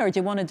scene, or do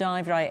you want to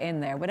dive right in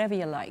there, whatever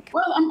you like.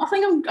 Well, I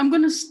think I'm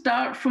going to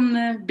start from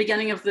the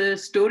beginning of the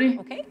story.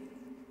 Okay.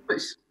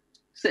 Which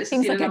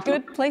seems like a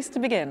good place to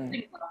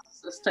begin.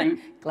 Glasses this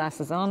time.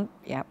 Glasses on,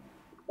 yeah.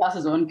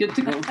 Glasses on, good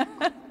to go.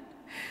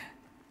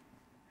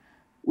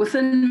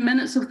 Within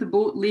minutes of the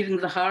boat leaving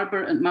the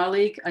harbour at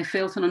Malachy, I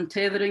felt an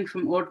untethering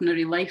from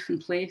ordinary life and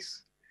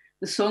place.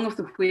 The song of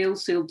the whale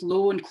sailed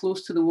low and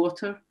close to the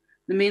water.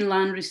 The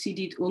mainland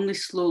receded only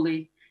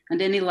slowly,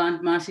 and any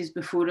land masses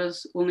before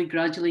us only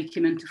gradually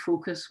came into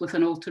focus with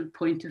an altered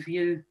point of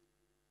view.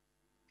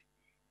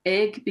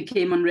 Egg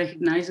became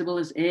unrecognisable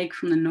as egg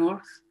from the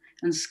north,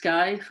 and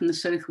sky from the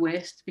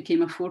southwest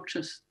became a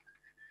fortress.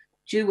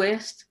 Due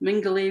west,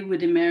 Mingley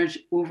would emerge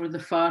over the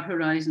far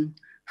horizon,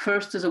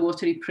 first as a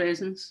watery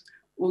presence,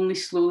 only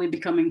slowly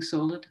becoming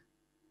solid.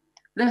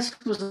 This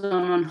was an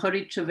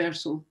unhurried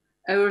traversal,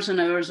 hours and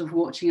hours of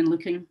watching and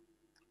looking.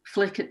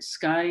 Flickit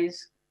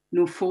skies,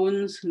 no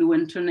phones, no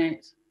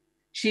internet.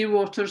 Sheer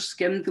waters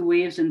skimmed the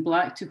waves in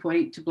black to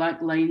white to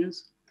black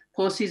lines.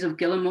 Posses of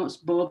guillemots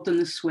bobbed on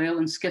the swell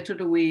and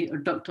skittered away or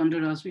ducked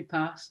under as we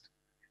passed.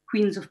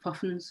 Queens of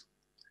puffins,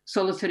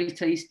 solitary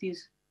tasties.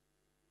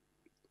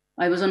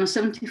 I was on a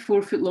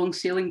 74-foot-long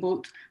sailing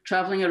boat,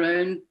 travelling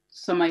around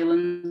some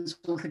islands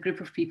with a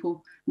group of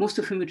people, most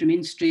of whom would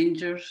remain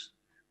strangers,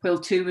 while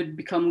two would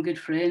become good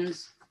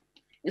friends.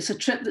 It's a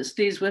trip that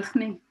stays with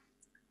me,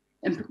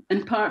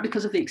 in part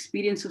because of the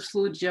experience of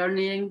slow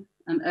journeying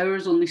and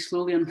hours only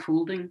slowly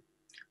unfolding.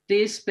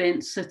 Days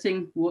spent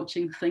sitting,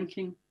 watching,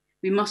 thinking.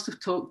 We must have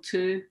talked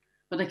too,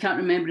 but I can't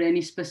remember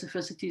any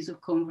specificities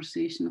of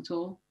conversation at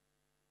all.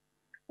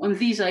 On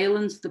these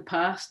islands, the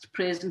past,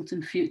 present,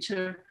 and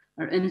future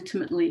are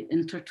intimately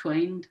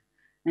intertwined,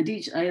 and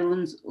each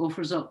island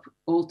offers up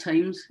all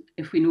times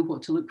if we know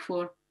what to look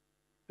for.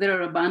 There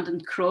are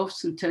abandoned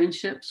crofts and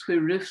townships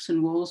where roofs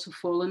and walls have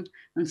fallen,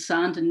 and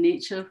sand and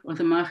nature, or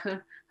the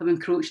macha, have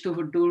encroached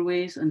over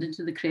doorways and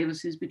into the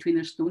crevices between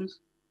their stones.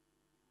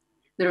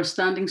 There are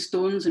standing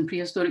stones in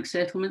prehistoric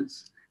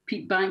settlements,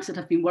 peat banks that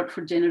have been worked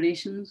for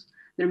generations,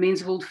 the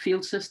remains of old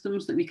field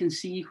systems that we can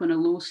see when a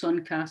low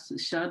sun casts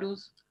its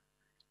shadows,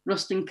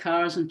 rusting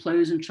cars and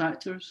ploughs and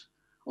tractors,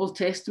 all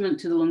testament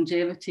to the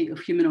longevity of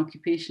human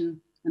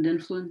occupation and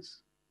influence.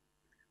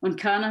 On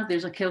Cana,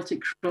 there's a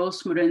Celtic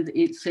cross from around the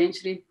 8th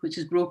century, which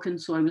is broken,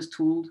 so I was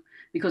told,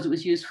 because it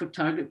was used for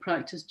target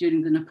practice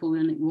during the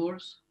Napoleonic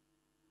Wars.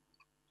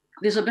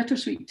 There's a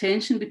bittersweet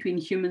tension between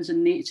humans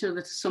and nature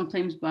that is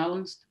sometimes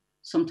balanced,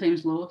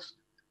 sometimes lost.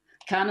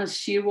 Cana's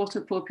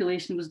shearwater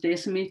population was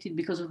decimated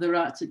because of the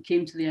rats that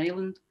came to the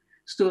island,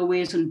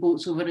 stowaways on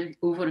boats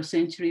over a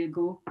century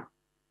ago.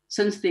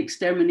 Since the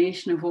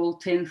extermination of all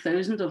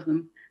 10,000 of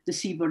them, the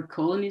seabird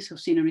colonies have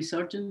seen a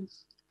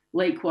resurgence.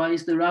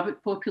 Likewise, the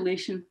rabbit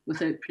population,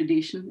 without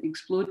predation,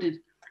 exploded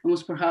and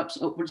was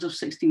perhaps upwards of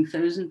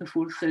 16,000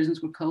 before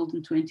thousands were culled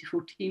in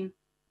 2014.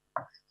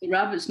 The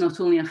rabbits not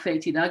only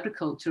affected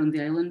agriculture on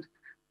the island,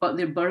 but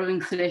their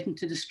burrowing threatened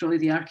to destroy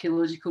the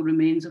archaeological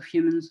remains of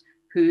humans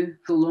who,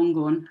 though long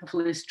gone, have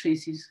left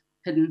traces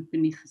hidden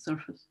beneath the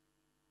surface.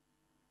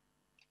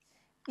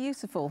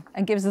 Beautiful,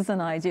 and gives us an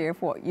idea of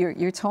what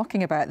you're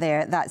talking about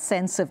there, that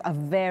sense of a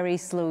very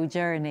slow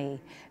journey,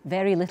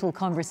 very little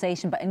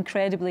conversation, but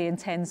incredibly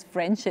intense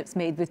friendships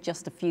made with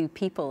just a few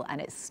people,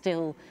 and it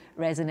still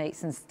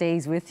resonates and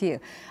stays with you.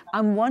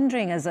 I'm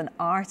wondering, as an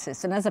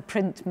artist and as a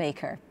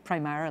printmaker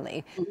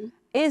primarily,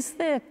 is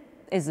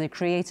the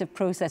creative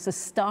process a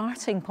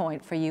starting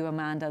point for you,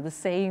 Amanda, the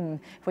same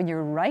when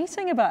you're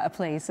writing about a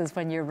place as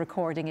when you're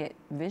recording it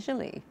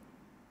visually?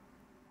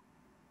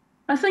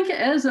 I think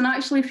it is, and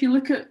actually if you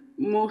look at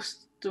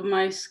most of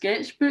my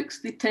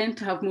sketchbooks, they tend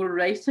to have more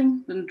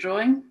writing than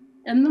drawing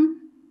in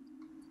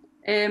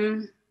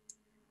them.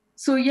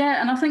 So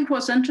yeah, and I think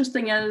what's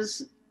interesting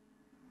is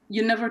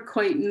you never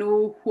quite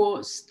know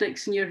what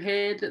sticks in your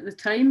head at the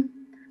time.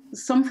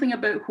 There's something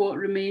about what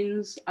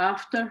remains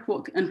after,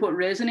 what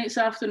resonates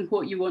after, and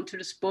what you want to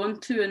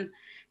respond to and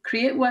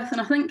create with. And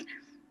I think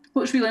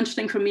what's really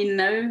interesting for me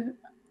now,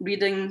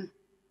 reading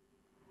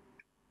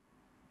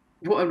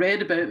what I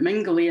read about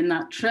Mingley in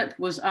that trip,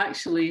 was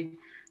actually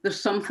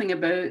there's something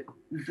about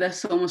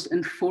this almost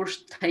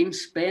enforced time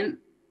spent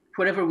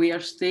wherever we are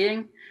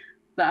staying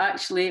that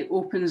actually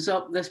opens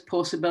up this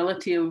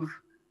possibility of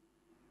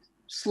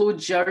slow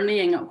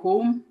journeying at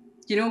home.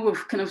 You know,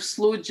 we've kind of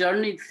slow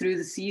journeyed through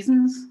the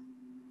seasons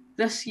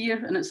this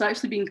year, and it's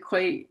actually been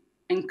quite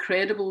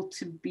incredible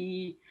to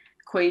be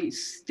quite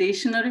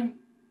stationary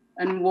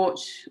and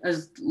watch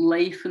as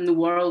life and the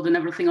world and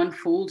everything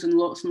unfolds in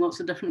lots and lots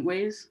of different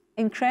ways.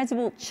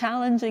 Incredible,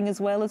 challenging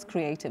as well as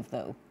creative,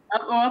 though.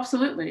 Oh,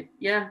 absolutely,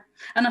 yeah.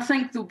 And I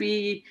think there'll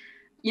be,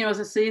 you know, as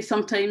I say,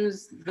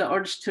 sometimes the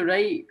urge to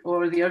write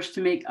or the urge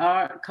to make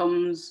art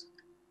comes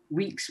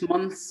weeks,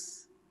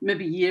 months,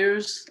 maybe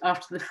years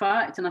after the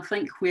fact. And I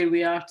think where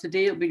we are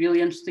today, it'll be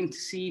really interesting to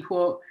see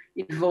what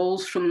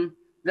evolves from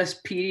this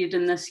period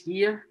in this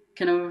year,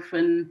 kind of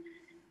in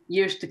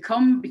years to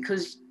come,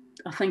 because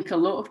I think a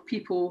lot of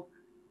people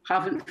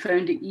haven't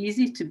found it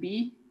easy to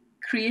be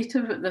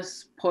creative at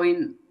this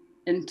point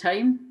in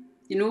time,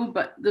 you know,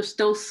 but there's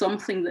still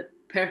something that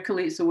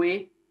percolates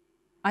away.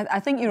 I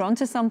think you're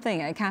onto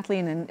something.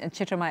 Kathleen and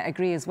Chitra might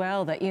agree as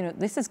well that, you know,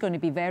 this is going to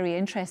be very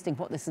interesting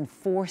what this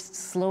enforced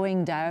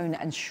slowing down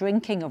and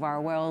shrinking of our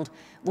world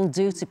will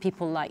do to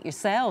people like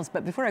yourselves.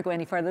 But before I go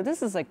any further,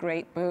 this is a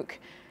great book.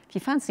 If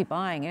you fancy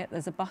buying it,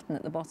 there's a button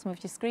at the bottom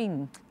of your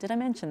screen. Did I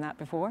mention that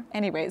before?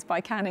 Anyway, it's by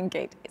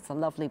Canongate. It's a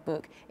lovely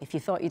book. If you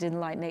thought you didn't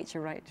like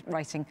nature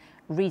writing,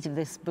 read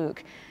this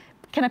book.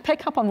 Can I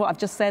pick up on what I've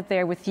just said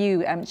there with you,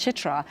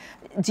 Chitra?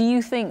 Do you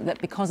think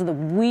that because of the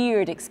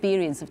weird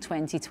experience of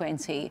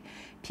 2020,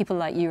 people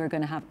like you are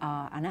going to have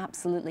an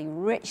absolutely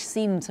rich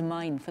seam to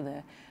mine for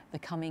the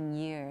coming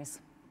years?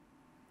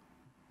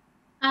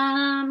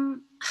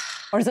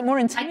 Or is it more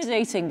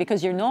intimidating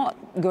because you're not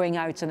going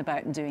out and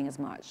about and doing as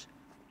much?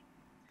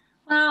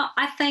 Well,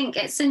 I think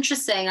it's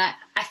interesting. I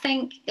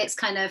think it's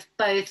kind of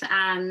both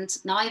and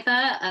neither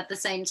at the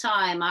same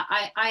time.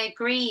 I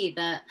agree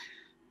that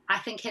I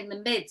think in the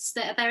midst,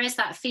 there is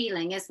that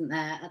feeling, isn't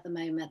there, at the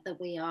moment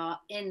that we are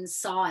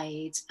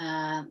inside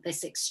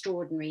this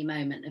extraordinary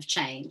moment of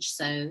change.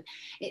 So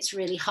it's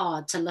really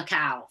hard to look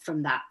out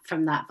from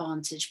that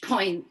vantage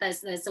point.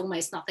 There's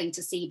almost nothing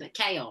to see but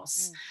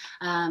chaos.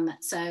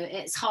 So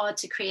it's hard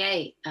to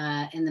create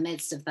in the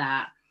midst of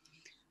that.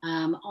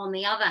 On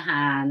the other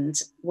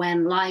hand,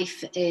 when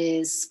life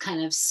is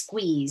kind of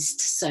squeezed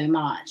so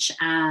much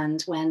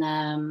and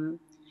when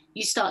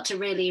you start to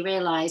really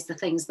realize the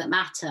things that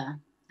matter,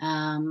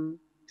 and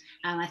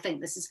I think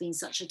this has been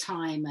such a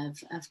time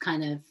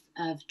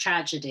of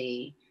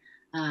tragedy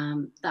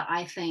that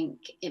I think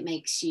it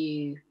makes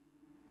you,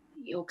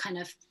 your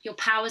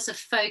powers of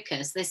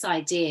focus, this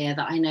idea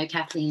that I know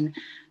Kathleen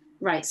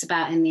writes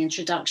about in the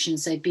introduction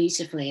so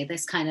beautifully,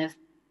 this kind of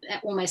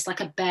almost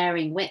like a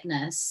bearing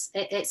witness,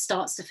 it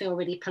starts to feel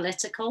really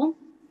political.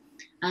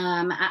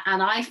 And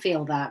I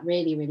feel that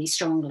really, really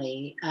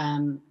strongly,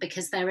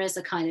 because there is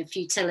a kind of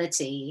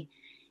futility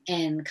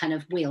in kind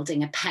of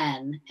wielding a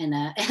pen in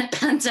a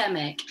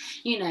pandemic.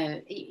 You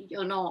know,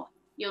 you're not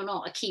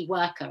a key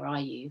worker, are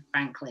you,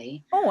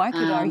 frankly? Oh, I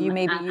could argue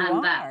maybe you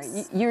are.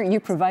 You're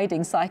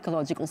providing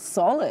psychological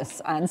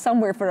solace and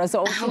somewhere for us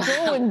all to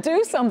go and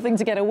do something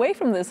to get away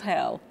from this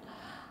hell.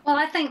 Well,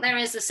 I think there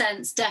is a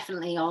sense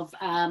definitely of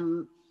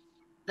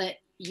that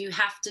you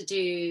have to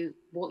do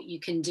what you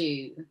can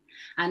do.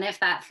 And if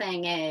that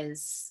thing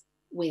is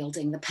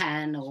wielding the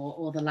pen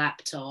or the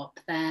laptop,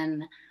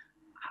 then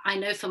I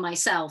know for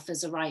myself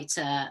as a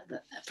writer,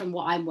 from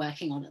what I'm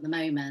working on at the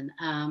moment,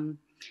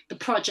 the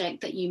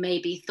project that you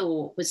maybe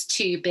thought was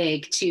too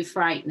big, too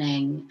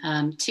frightening,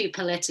 too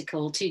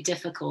political, too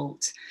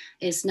difficult,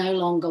 is no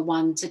longer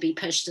one to be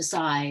pushed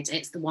aside.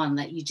 It's the one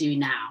that you do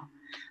now.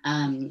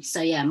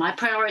 So yeah, my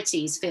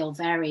priorities feel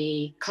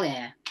very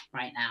clear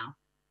right now.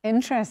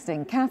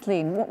 Interesting.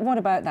 Kathleen, what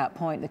about that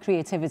point, the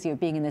creativity of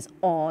being in this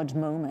odd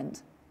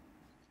moment?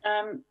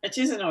 It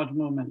is an odd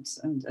moment,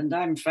 and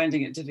I'm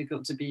finding it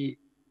difficult to be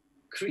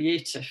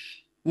creative.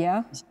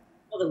 Yeah?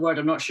 Another word,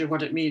 I'm not sure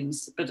what it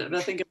means, but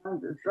I think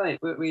Amanda's right.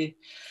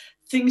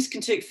 Things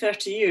can take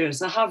 30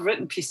 years. I have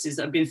written pieces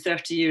that have been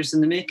 30 years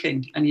in the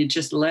making, and you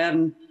just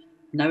learn,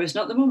 now is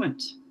not the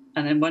moment.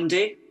 And then one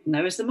day,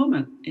 now is the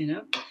moment, you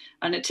know?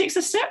 And it takes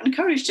a certain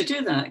courage to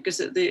do that, because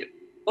the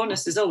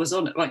onus is always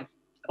on it. Like,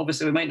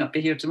 obviously, we might not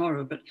be here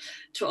tomorrow, but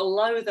to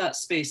allow that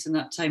space and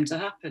that time to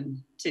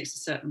happen takes a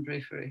certain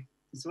bravery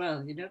as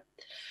well, you know?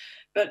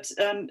 But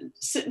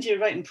sitting here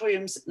writing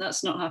poems,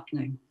 that's not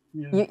happening.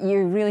 You know?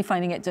 You're really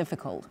finding it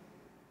difficult?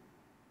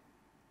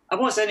 I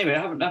was anyway.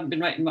 I haven't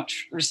been writing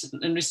much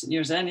in recent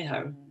years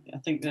anyhow. I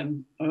think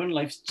my own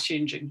life's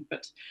changing,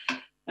 but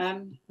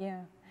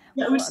yeah.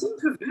 Yeah, it would seem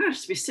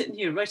perverse to be sitting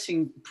here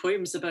writing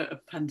poems about a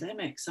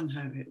pandemic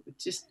somehow.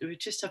 We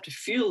just have to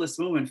feel this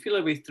moment, feel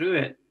our way through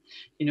it.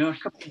 You know, a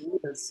couple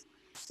of years,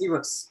 see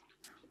what's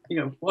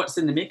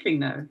in the making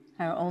now.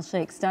 How it all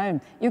shakes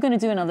down. You're going to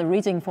do another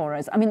reading for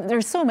us. I mean,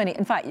 there's so many.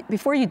 In fact,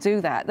 before you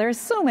do that, there's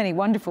so many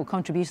wonderful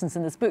contributions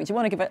in this book. Do you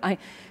want to give it? I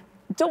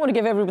don't want to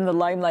give everyone the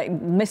limelight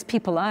and miss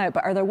people out,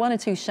 but are there one or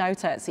two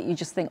shout outs that you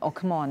just think, oh,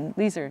 come on,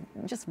 these are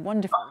just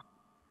wonderful?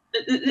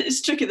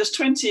 It's tricky. There's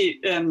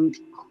 20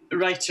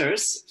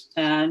 writers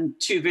and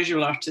 2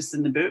 visual artists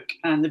in the book,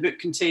 and the book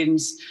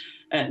contains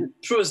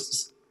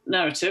prose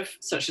narrative,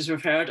 such as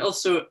we've heard,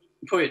 also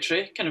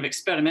poetry, kind of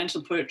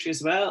experimental poetry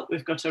as well.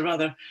 We've got a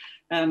rather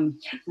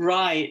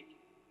wry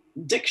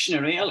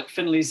dictionary, Alec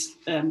Finley's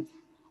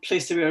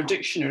Place Aware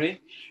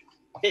dictionary.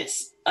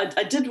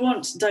 I did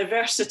want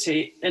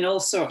diversity in all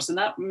sorts, and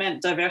that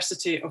meant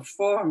diversity of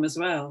form as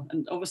well.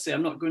 And obviously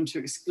I'm not going to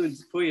exclude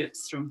the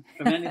poets from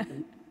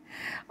anything.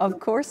 Of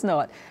course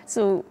not.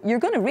 So you're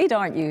going to read,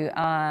 aren't you?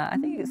 I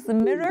think it's The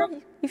Mirror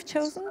you've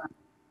chosen?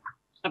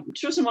 I've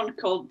chosen one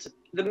called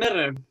The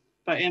Mirror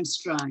by M.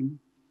 Strang.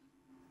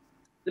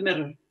 The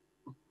Mirror.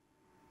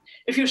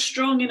 If you're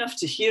strong enough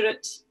to hear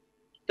it,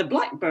 the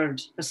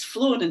blackbird has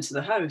flown into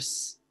the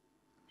house.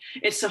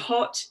 It's a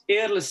hot,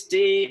 airless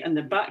day, and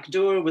the back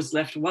door was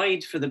left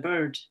wide for the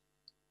bird.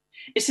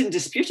 It's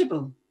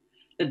indisputable.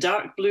 The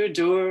dark blue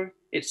door,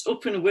 its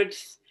open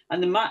width,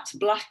 and the matte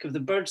black of the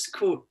bird's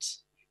coat,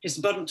 his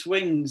burnt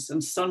wings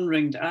and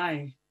sun-ringed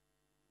eye.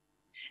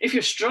 If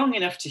you're strong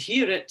enough to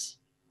hear it,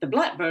 the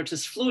blackbird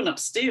has flown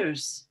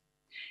upstairs.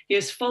 He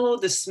has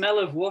followed the smell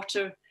of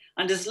water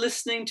and is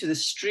listening to the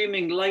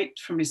streaming light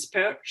from his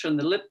perch on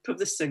the lip of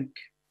the sink.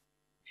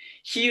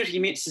 Here he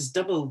meets his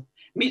double,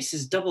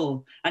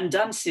 and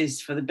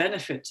dances for the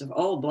benefit of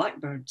all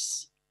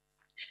blackbirds.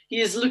 He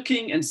is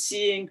looking and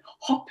seeing,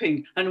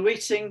 hopping and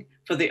waiting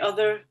for the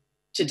other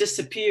to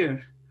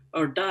disappear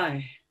or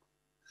die.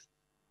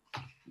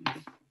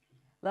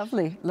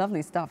 Lovely,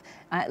 lovely stuff.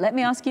 Let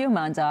me ask you,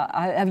 Amanda,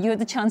 have you had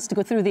the chance to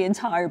go through the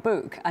entire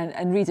book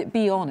and read it?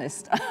 Be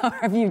honest. Or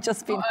have you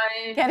just been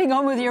getting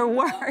on with your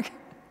work?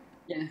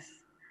 Yes,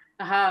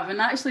 I have. And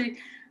actually,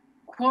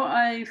 what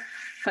I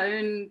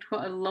found,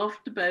 what I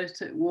loved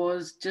about it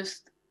was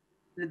just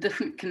the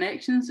different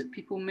connections that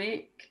people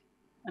make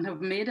and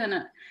have made in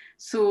it.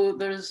 So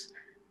there's,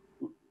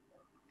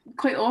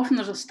 quite often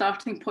there's a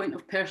starting point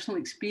of personal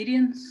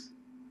experience,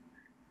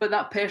 but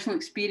that personal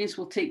experience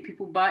will take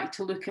people back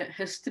to look at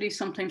history,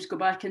 sometimes go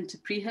back into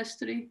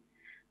prehistory.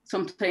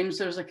 Sometimes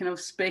there's a kind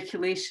of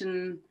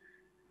speculation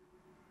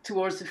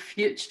towards the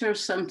future.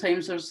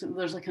 Sometimes there's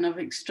a kind of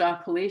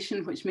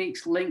extrapolation, which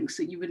makes links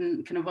that you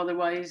wouldn't kind of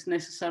otherwise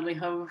necessarily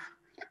have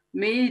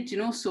made, you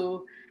know.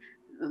 So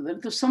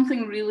there's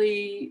something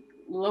really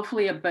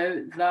lovely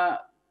about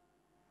that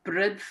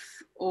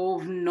breadth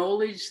of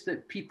knowledge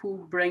that people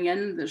bring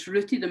in that's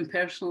rooted in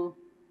personal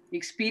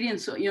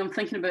experience. So, you know, I'm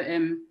thinking about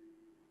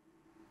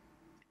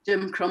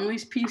Jim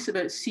Crumley's piece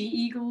about sea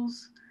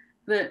eagles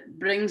that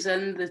brings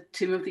in the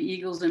Tomb of the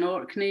Eagles in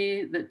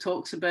Orkney, that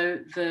talks about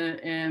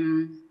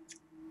the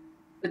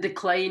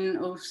decline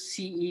of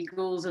sea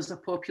eagles as a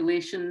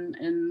population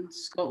in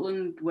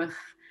Scotland, with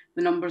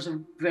the numbers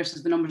of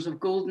versus the numbers of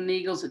golden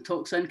eagles. It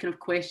talks in kind of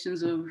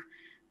questions of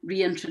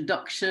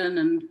reintroduction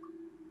and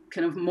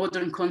kind of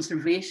modern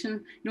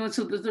conservation. You know,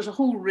 so there's a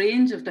whole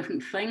range of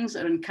different things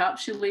that are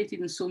encapsulated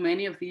in so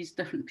many of these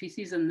different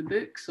pieces in the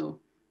book. So,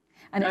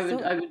 and I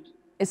would.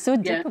 It's so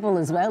dippable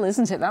as well,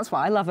 isn't it? That's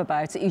what I love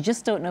about it. You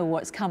just don't know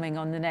what's coming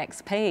on the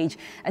next page.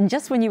 And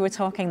just when you were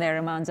talking there,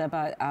 Amanda,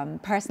 about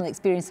personal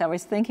experience, I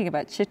was thinking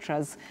about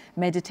Chitra's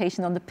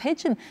meditation on the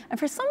pigeon. And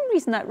for some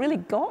reason, that really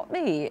got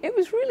me. It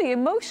was really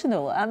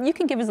emotional. You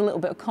can give us a little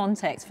bit of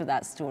context for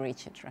that story,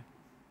 Chitra.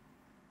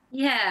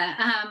 Yeah,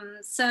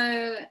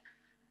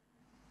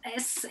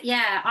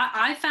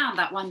 I found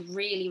that one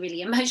really,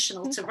 really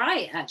emotional to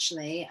write,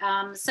 actually.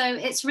 So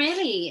it's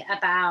really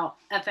about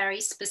a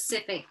very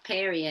specific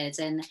period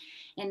in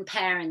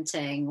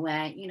parenting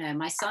where, you know,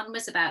 my son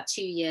was about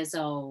 2 years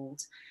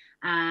old,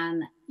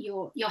 and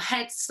your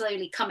head's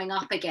slowly coming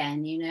up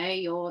again. You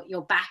know,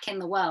 you're back in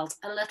the world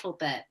a little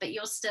bit, but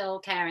you're still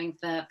caring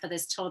for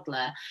this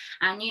toddler,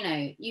 and you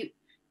know,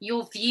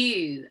 your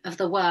view of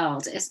the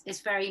world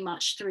is very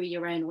much through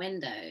your own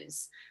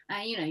windows.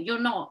 You know, you're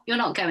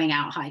not going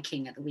out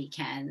hiking at the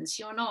weekends.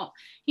 You're not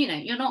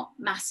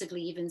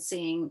massively even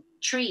seeing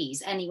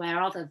trees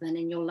anywhere other than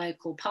in your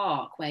local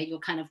park, where you're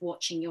kind of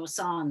watching your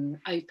son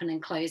open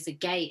and close a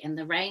gate in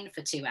the rain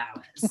for 2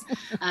 hours.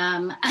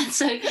 And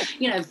so,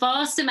 you know,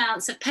 vast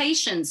amounts of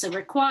patience are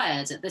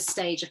required at this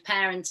stage of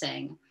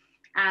parenting.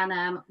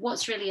 And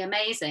what's really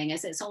amazing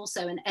is it's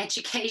also an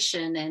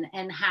education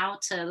in how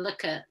to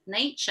look at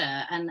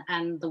nature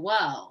and the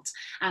world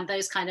and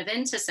those kind of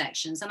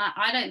intersections. And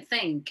I don't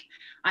think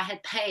I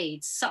had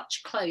paid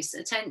such close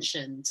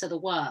attention to the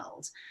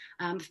world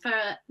for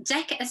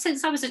decades,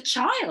 since I was a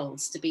child,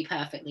 to be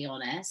perfectly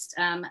honest,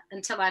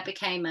 until I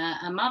became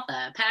a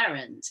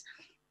parent.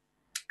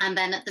 And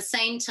then at the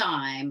same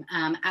time,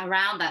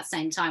 around that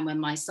same time when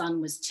my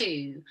son was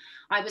 2,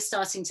 I was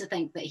starting to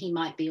think that he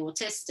might be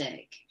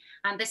autistic.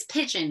 And this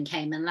pigeon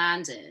came and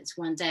landed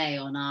one day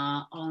on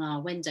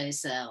our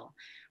windowsill.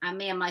 And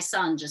me and my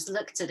son just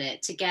looked at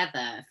it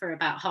together for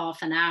about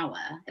half an hour.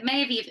 It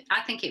may have even,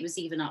 I think it was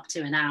even up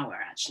to an hour,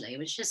 actually,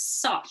 which is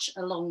such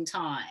a long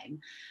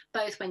time,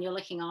 both when you're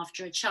looking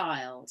after a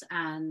child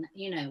and,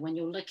 you know, when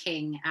you're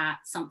looking at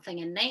something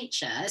in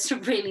nature. It's a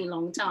really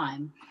long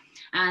time.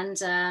 And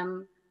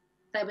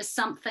there was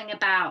something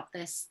about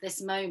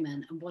this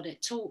moment and what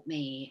it taught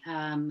me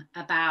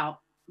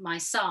about my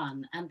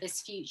son and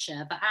this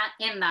future, but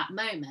in that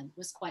moment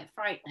was quite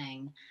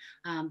frightening.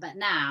 But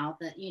now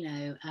that, you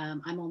know,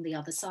 I'm on the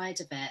other side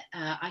of it,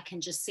 I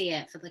can just see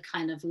it for the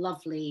kind of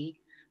lovely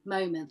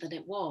moment that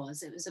it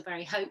was. It was a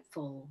very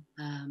hopeful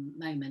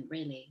moment,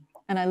 really.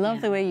 And I love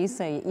the way you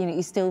say, you know,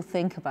 you still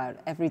think about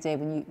every day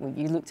when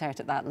you looked out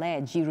at that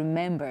ledge, you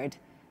remembered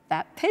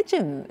that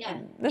pigeon.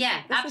 This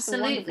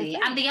absolutely.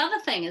 And the other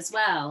thing as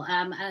well,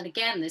 and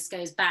again, this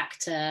goes back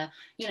to,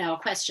 you know, a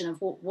question of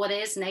what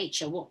is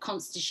nature, what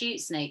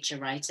constitutes nature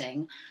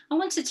writing. I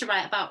wanted to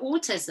write about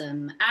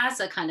autism as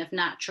a kind of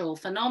natural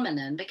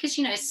phenomenon because,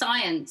 you know,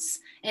 science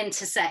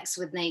intersects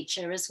with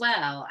nature as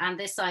well. And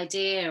this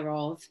idea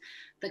of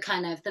the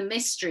kind of the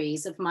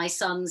mysteries of my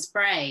son's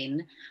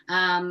brain,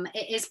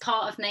 it is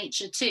part of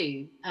nature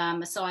too.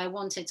 So I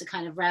wanted to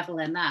kind of revel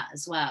in that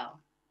as well.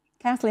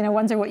 Kathleen, I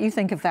wonder what you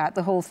think of that,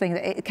 the whole thing.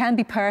 It can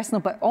be personal,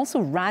 but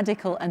also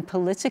radical and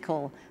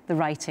political, the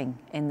writing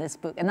in this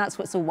book. And that's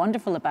what's so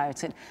wonderful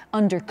about it,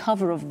 under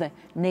cover of the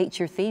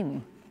nature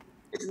theme.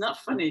 Isn't that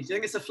funny? Do you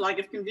think it's a flag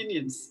of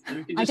convenience?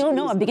 I don't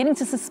know. I'm beginning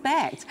to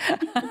suspect.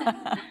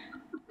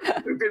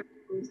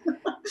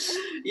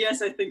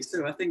 Yes, I think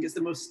so. I think it's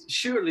the most,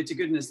 surely to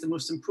goodness, the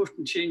most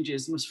important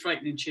changes, the most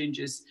frightening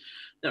changes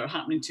that are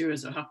happening to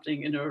us are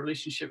happening in our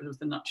relationship with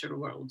the natural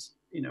world.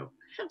 You know,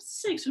 for heaven's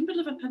sakes, we're in the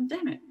middle of a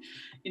pandemic,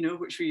 you know,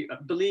 which we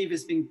believe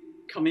has been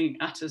coming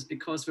at us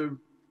because we're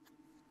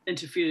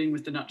interfering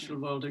with the natural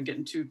world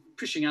and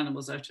pushing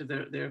animals out of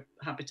their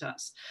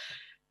habitats.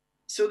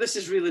 So this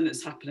is real and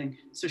it's happening.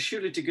 So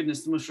surely to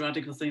goodness, the most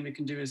radical thing we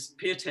can do is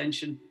pay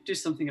attention, do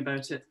something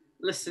about it,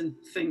 listen,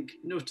 think,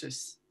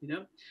 notice, you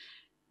know.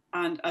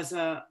 And as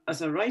a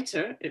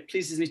writer, it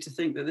pleases me to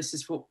think that this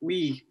is what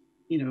we,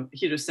 you know,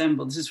 here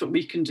assembled, this is what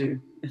we can do.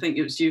 I think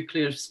it was you,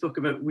 Clare, spoke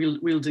about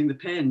wielding the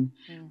pen.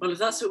 Well, if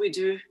that's what we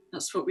do,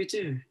 that's what we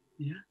do.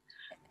 Yeah.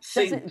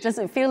 Does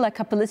it feel like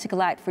a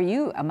political act for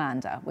you,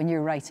 Amanda, when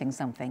you're writing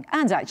something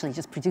and actually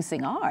just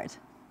producing art?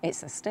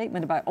 It's a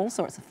statement about all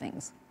sorts of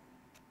things.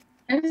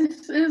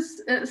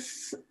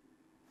 It's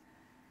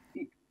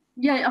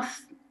yeah,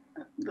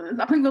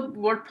 I think the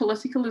word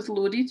political is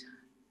loaded.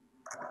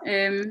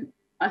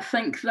 I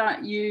think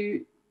that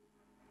you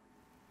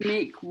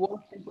make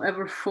work in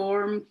whatever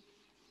form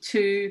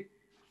to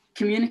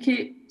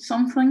communicate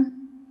something.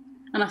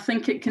 And I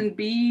think it can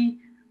be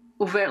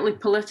overtly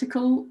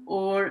political,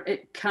 or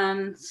it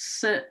can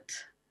sit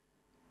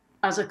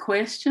as a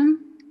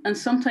question. And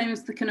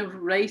sometimes the kind of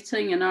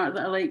writing and art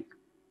that I like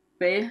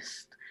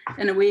best,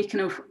 in a way,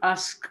 kind of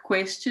asks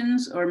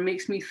questions or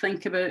makes me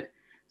think about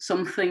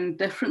something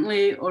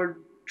differently or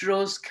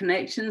draws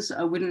connections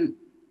I wouldn't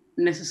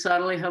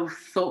necessarily have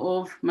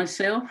thought of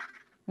myself.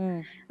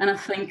 And I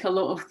think a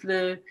lot of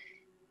the,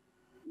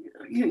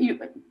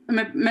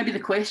 maybe the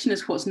question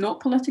is what's not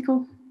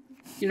political,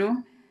 you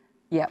know?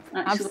 Yep,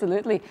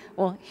 absolutely.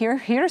 Well, here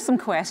are some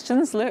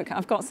questions. Look,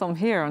 I've got some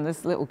here on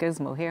this little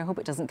gizmo here. I hope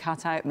it doesn't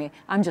cut out me.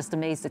 I'm just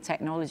amazed the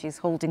technology is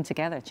holding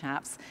together,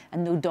 chaps,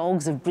 and no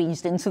dogs have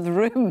breached into the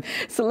room.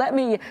 So let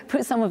me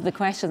put some of the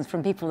questions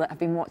from people that have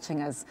been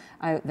watching us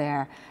out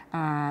there.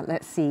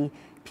 Let's see.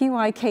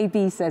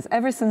 PYKB says,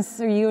 ever since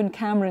Sir Ewan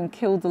Cameron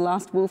killed the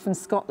last wolf in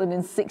Scotland in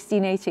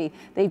 1680,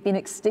 they've been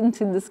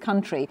extinct in this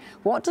country.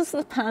 What does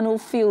the panel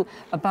feel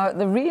about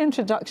the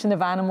reintroduction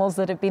of animals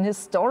that have been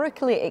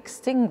historically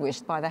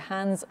extinguished by the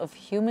hands of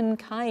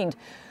humankind?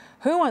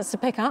 Who wants to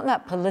pick up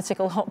that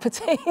political hot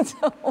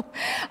potato?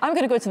 I'm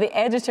going to go to the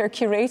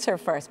editor-curator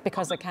first,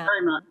 because I can.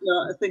 Very much.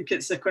 I think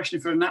it's a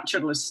question for a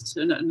naturalist.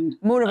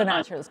 More of a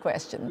naturalist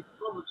question.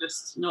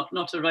 Just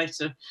not a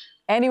writer.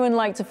 Anyone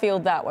like to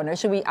field that one? Or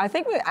should we? I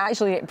think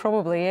actually it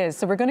probably is.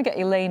 So we're going to get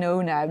Elaine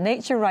O now.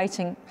 Nature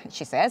writing,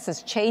 she says,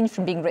 has changed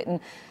from being written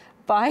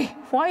by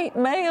white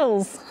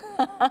males.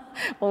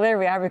 Well, there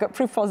we are. We've got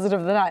proof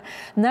positive of that.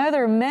 Now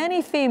there are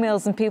many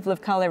females and people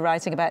of colour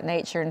writing about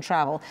nature and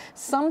travel.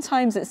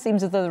 Sometimes it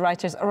seems as though the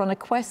writers are on a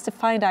quest to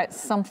find out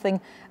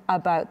something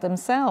about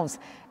themselves.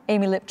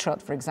 Amy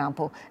Liptrot, for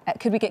example.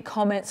 Could we get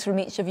comments from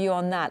each of you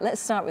on that?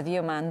 Let's start with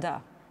you,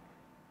 Amanda.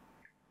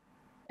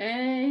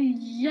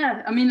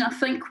 Yeah, I mean, I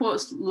think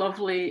what's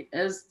lovely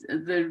is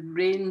the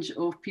range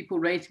of people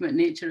writing about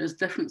nature is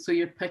different. So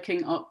you're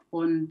picking up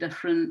on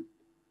different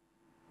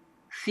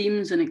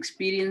themes and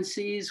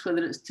experiences,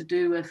 whether it's to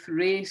do with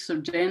race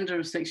or gender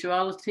or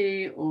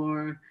sexuality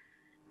or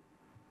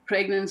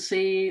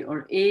pregnancy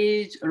or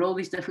age or all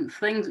these different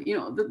things. You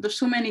know, there's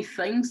so many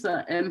things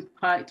that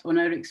impact on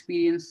our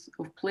experience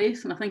of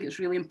place. And I think it's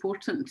really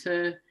important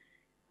to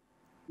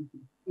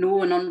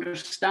know and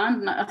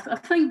understand. And I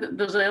think that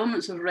there's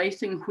elements of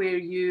writing where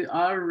you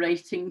are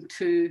writing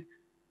to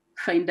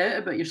find out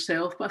about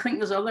yourself, but I think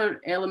there's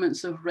other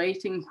elements of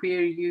writing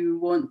where you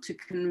want to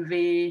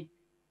convey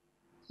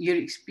your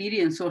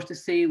experience, or to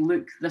say,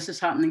 look, this is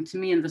happening to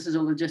me and this is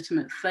a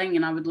legitimate thing,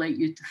 and I would like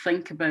you to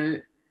think about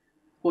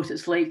what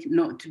it's like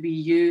not to be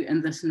you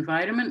in this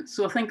environment.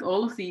 So I think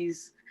all of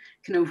these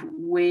kind of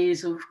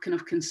ways of kind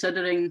of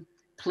considering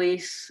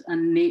place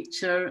and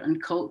nature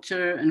and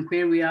culture and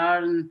where we are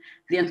and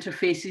the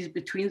interfaces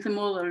between them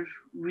all are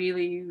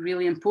really,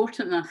 really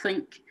important. And I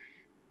think,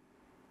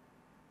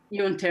 you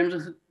know, in terms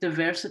of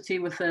diversity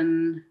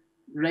within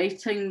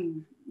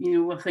writing, you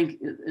know, I think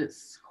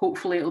it's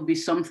hopefully it'll be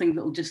something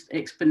that will just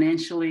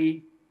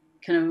exponentially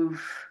kind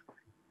of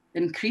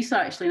increase,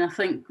 actually. And I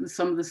think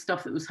some of the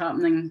stuff that was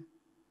happening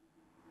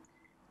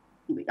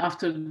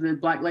after the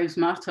Black Lives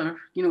Matter,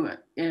 you know,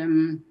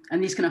 and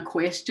these kind of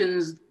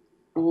questions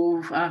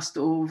asked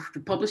of the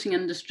publishing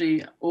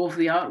industry, of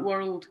the art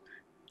world,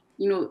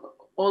 you know,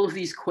 all of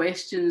these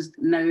questions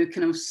now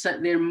kind of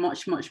sit there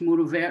much, much more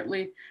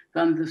overtly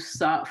than they've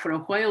sat for a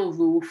while,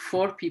 though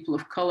for people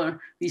of colour,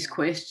 these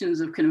questions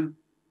have kind of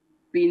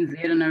been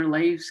there in our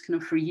lives kind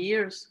of for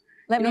years.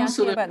 Let me ask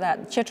you about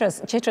that.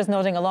 Chitra's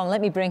nodding along. Let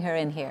me bring her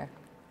in here.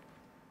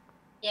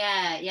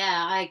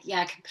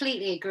 I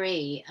completely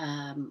agree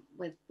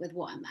with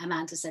what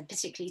Amanda said,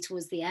 particularly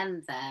towards the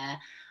end there.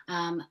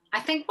 I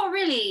think what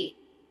really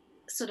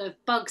sort of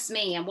bugs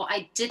me and what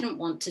I didn't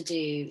want to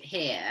do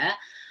here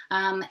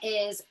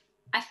is,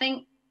 I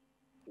think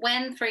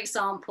when, for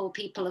example,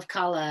 people of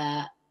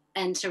colour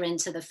enter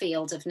into the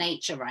field of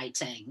nature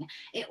writing,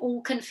 it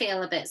all can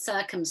feel a bit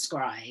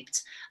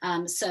circumscribed.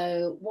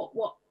 So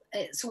what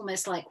it's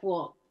almost like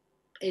what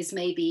is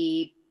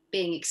maybe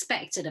being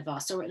expected of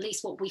us, or at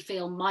least what we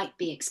feel might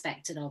be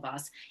expected of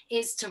us,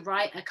 is to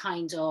write a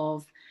kind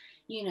of,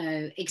 you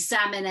know,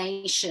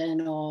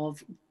 examination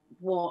of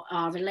what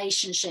our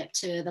relationship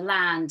to the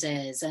land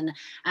is, and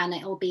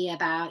it'll be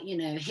about, you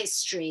know,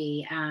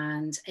 history,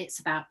 and it's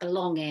about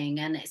belonging,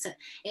 and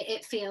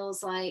it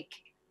feels like,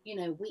 you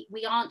know,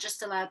 we aren't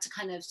just allowed to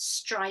kind of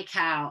strike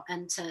out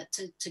and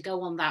to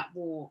go on that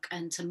walk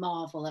and to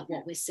marvel at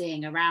what we're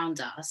seeing around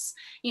us.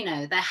 You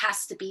know, there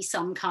has to be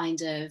some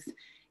kind of,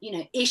 you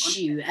know,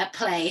 issue at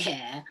play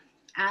here.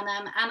 And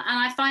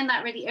I find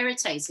that really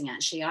irritating,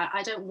 actually.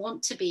 I don't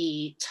want to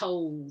be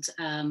told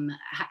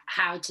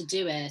how to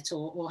do it,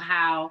 or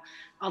how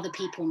other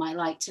people might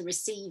like to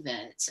receive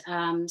it.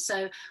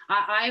 So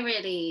I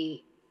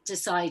really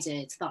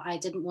decided that I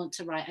didn't want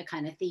to write a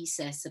kind of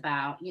thesis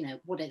about, you know,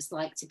 what it's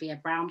like to be a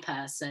brown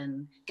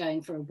person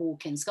going for a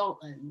walk in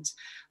Scotland,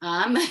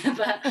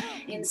 but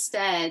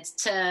instead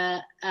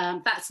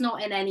that's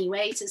not in any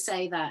way to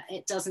say that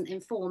it doesn't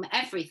inform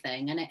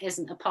everything and it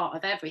isn't a part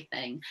of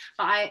everything.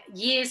 But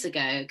years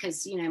ago,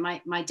 because, you know,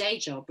 my day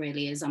job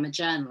really is I'm a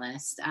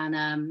journalist,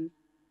 and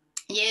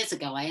years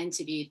ago, I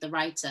interviewed the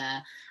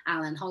writer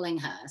Alan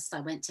Hollinghurst.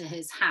 I went to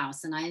his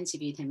house and I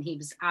interviewed him. He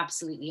was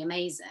absolutely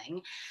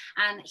amazing.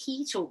 And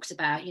he talked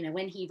about, you know,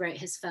 when he wrote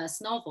his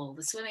first novel,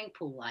 The Swimming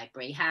Pool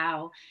Library,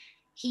 how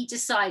he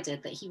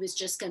decided that he was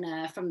just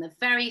gonna, from the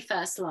very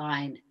first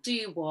line,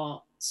 do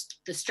what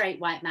the straight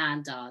white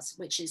man does,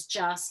 which is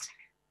just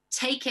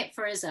take it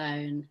for his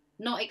own,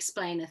 not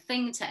explain a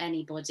thing to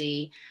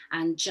anybody,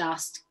 and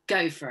just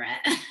go for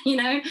it, you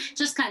know,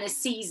 just kind of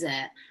seize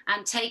it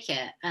and take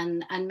it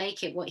and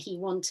make it what he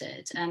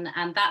wanted. And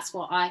that's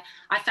what I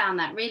found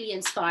that really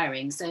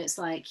inspiring. So it's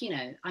like, you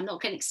know, I'm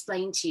not going to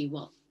explain to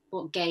you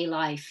what gay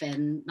life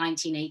in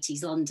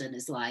 1980s London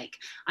is like.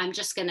 I'm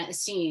just going to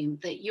assume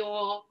that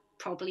you're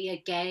probably a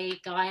gay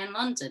guy in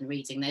London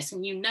reading this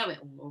and you know it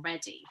all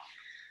already.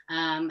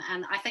 And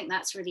I think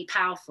that's really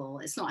powerful.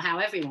 It's not how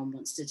everyone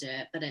wants to do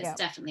it, but it's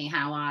definitely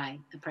how I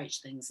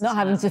approach things. Not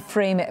having to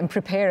frame it and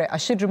prepare it. I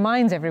should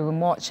remind everyone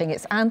watching,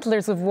 it's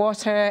Antlers of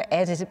Water,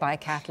 edited by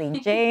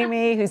Kathleen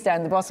Jamie, who's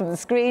down the bottom of the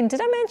screen.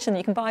 Did I mention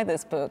you can buy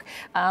this book?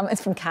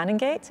 It's from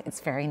Canongate.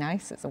 It's very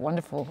nice. It's a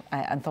wonderful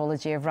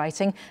anthology of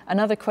writing.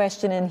 Another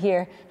question in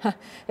here.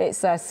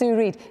 It's Sue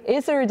Reid.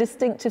 Is there a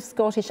distinctive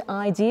Scottish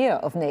idea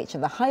of nature?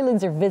 The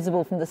Highlands are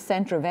visible from the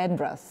centre of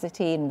Edinburgh,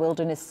 city and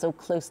wilderness so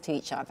close to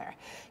each other.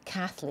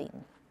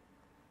 Kathleen.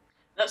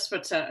 That's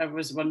what I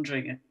was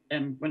wondering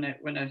when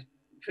I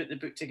put the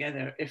book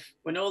together. If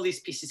when all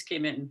these pieces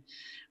came in,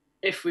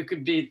 if we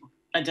could be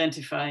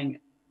identifying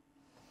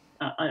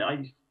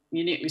a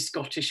uniquely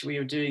Scottish way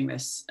of doing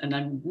this, and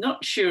I'm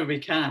not sure we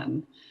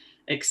can,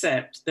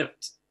 except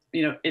that,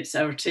 you know, it's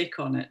our take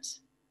on it.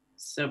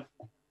 So.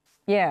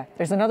 Yeah,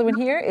 there's another one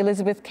here,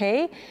 Elizabeth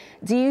Kay.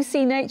 Do you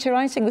see nature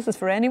writing, this is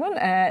for anyone,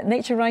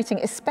 nature writing,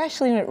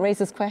 especially when it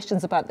raises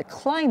questions about the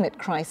climate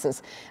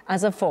crisis,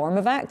 as a form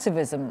of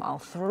activism? I'll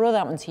throw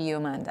that one to you,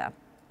 Amanda.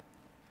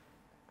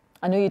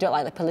 I know you don't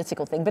like the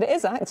political thing, but it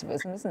is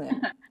activism, isn't it?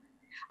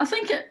 I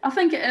think it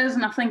is,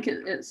 and I think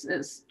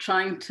it's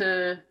trying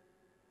to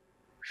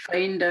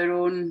find our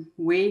own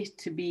way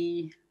to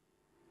be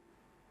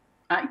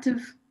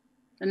active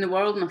in the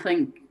world, and I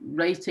think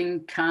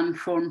writing can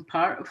form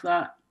part of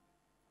that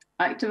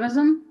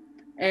activism.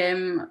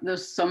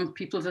 There's some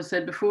people, as I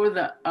said before,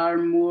 that are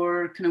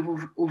more kind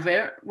of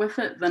overt with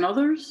it than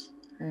others.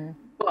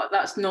 But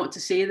that's not to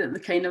say that the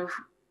kind of,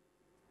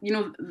 you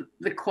know,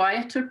 the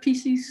quieter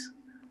pieces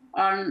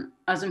aren't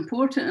as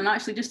important. And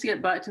actually, just to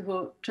get back to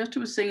what Chitra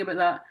was saying about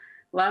that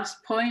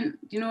last point,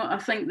 you know, I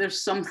think there's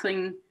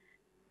something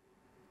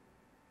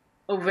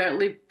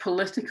overtly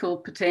political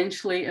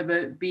potentially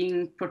about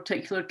being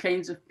particular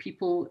kinds of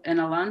people in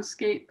a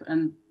landscape.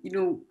 And, you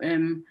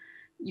know,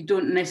 you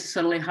don't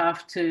necessarily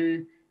have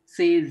to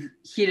say,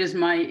 here is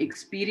my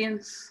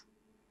experience,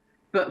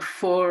 but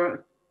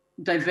for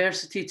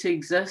diversity to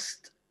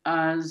exist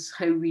as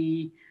how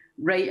we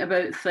write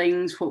about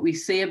things, what we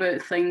say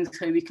about things,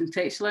 how we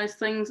contextualize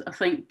things, I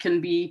think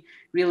can be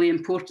really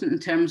important in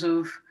terms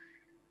of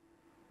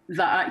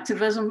that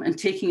activism and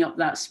taking up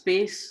that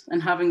space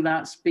and having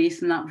that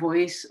space and that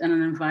voice in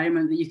an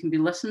environment that you can be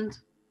listened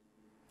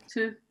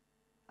to.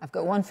 I've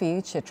got one for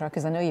you, Chitra,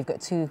 because I know you've got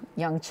two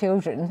young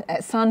children.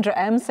 Sandra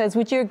M says,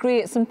 would you agree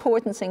it's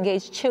important to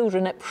engage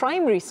children at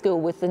primary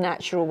school with the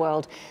natural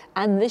world,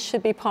 and this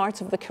should be part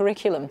of the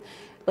curriculum?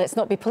 Let's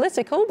not be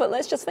political, but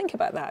let's just think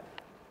about that.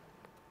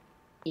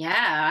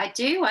 Yeah, I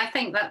do. I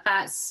think that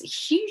that's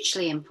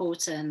hugely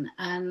important.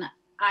 And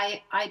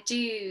I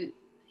do,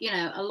 you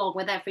know, along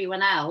with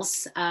everyone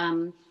else,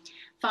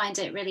 find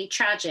it really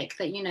tragic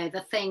that, you know,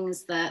 the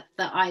things that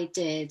I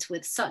did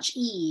with such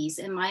ease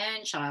in my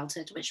own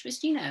childhood, which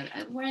was, you know,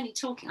 we're only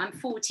talking, I'm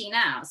 40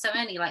 now, so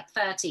only like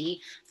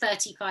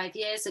 35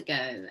 years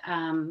ago.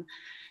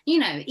 You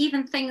know,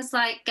 even things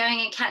like going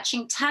and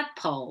catching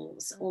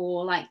tadpoles,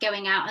 or like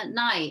going out at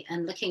night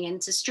and looking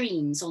into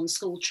streams on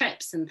school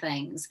trips and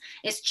things.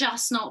 It's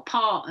just not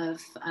part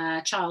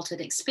of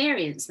childhood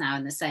experience now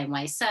in the same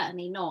way,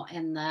 certainly not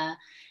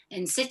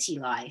in city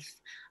life.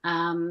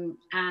 And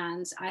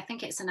I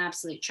think it's an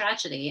absolute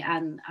tragedy,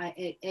 and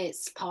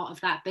it's part of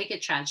that bigger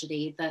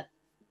tragedy that,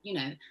 you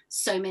know,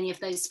 so many of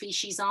those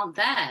species aren't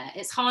there.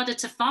 It's harder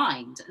to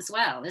find as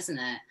well, isn't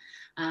it?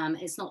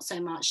 It's not so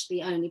much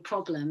the only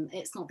problem.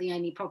 It's not the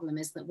only problem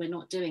is that we're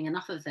not doing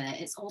enough of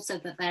it. It's also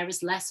that there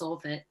is less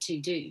of it to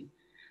do,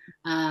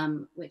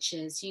 which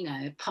is, you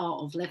know,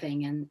 part of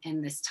living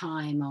in this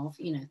time of,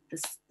 you know,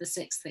 the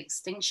sixth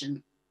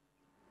extinction.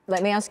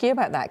 Let me ask you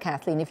about that,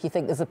 Kathleen, if you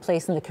think there's a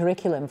place in the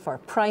curriculum for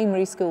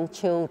primary school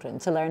children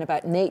to learn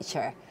about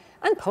nature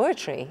and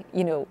poetry,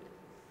 you know,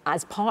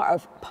 as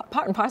part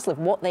and parcel of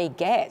what they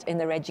get in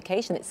their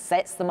education. It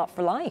sets them up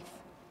for life.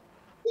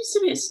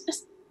 It's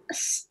a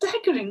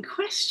staggering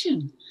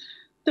question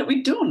that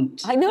we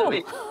don't. I know.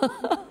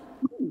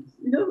 You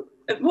know,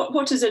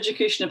 what is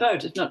education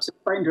about if not to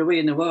find our way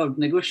in the world,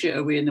 negotiate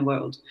our way in the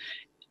world,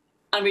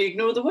 and we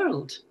ignore the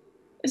world?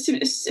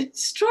 It's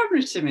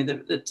extraordinary to me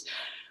that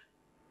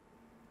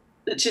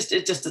it just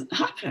doesn't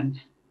happen.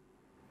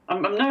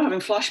 I'm now having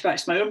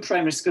flashbacks to my own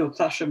primary school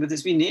classroom with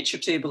this wee nature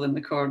table in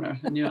the corner,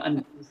 and you know,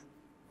 and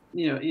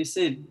you know, you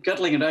say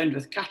girdling around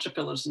with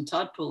caterpillars and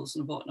tadpoles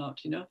and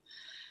whatnot, you know,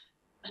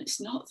 and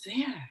it's not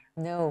there.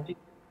 No.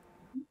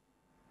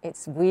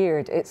 It's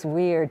weird. It's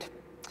weird.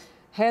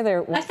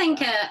 Heather, I think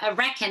a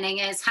reckoning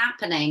is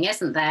happening,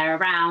 isn't there,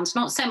 around,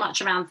 not so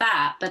much around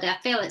that, but I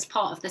feel it's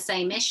part of the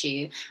same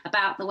issue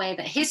about the way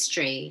that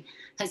history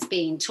has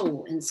been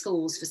taught in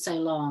schools for so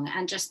long,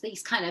 and just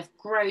these kind of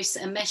gross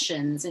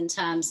omissions in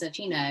terms of,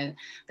 you know,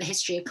 the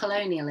history of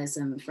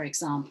colonialism, for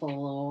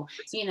example, or,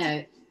 you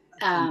know,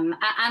 and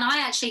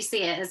I actually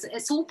see it as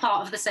it's all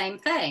part of the same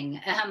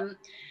thing.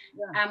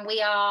 And we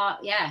are,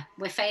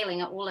 we're failing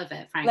at all of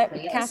it,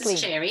 frankly. Kathleen,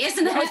 it's cheery,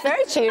 isn't it? No, it's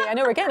very cheery. I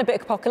know we're getting a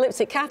bit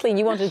apocalyptic. Kathleen,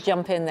 you wanted to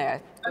jump in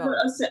there.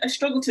 I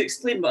struggle to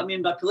explain what I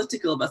mean by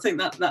political, but I think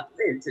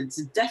it's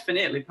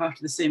definitely part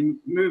of the same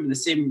move and the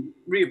same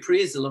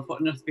reappraisal of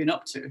what on earth we've been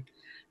up to.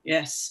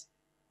 Yes.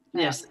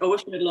 Yes. I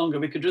wish we had longer.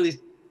 We could really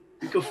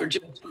go for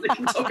jobs we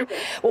can talk about.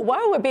 Well,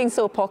 while we're being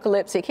so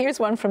apocalyptic,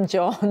 here's one from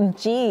John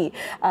G.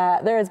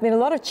 There has been a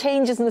lot of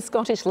changes in the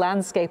Scottish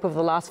landscape over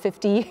the last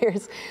 50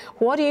 years.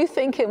 What do you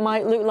think it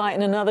might look like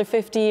in another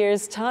 50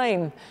 years'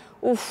 time?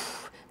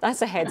 Oof,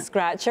 that's a head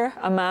scratcher.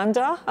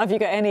 Amanda, have you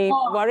got any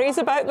worries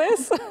about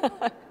this?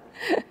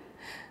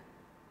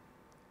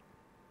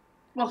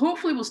 Well,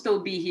 hopefully we'll still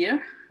be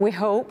here. We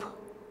hope.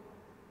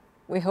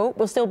 We hope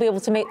we'll still be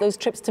able to make those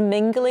trips to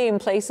Mingley in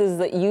places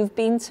that you've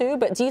been to.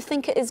 But do you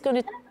think it is going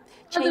to change?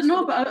 I don't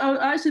know, but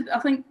I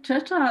think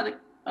Chitra had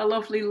a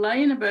lovely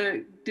line about,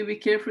 do we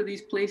care for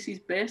these places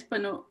best by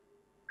not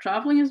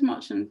travelling as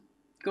much and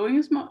going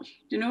as much?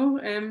 Do you know?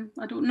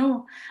 I don't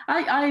know.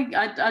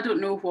 I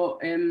don't know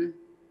what the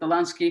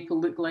landscape will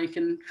look like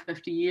in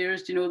 50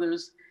 years. Do you know,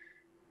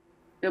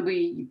 it'll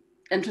be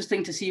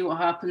interesting to see what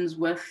happens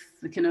with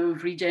the kind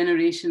of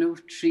regeneration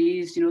of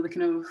trees. You know, the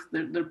kind of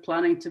they're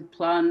planning to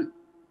plant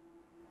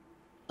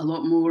a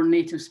lot more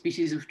native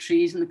species of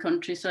trees in the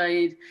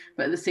countryside,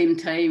 but at the same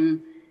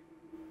time,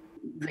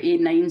 the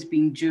A9's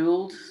being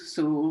dualled.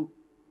 So,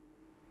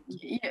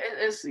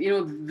 it's, you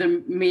know,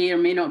 there may or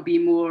may not be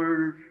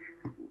more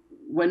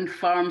wind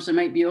farms. There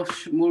might be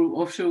more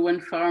offshore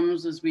wind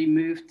farms as we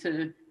move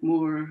to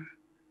more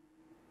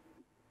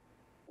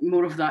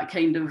of that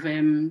kind of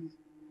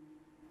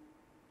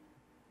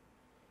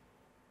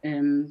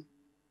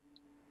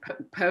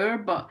power,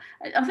 but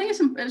I think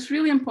it's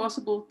really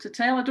impossible to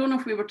tell. I don't know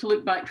if we were to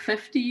look back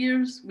 50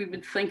 years, we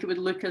would think it would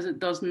look as it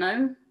does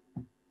now.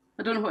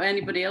 I don't know what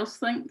anybody else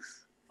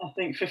thinks. I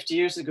think 50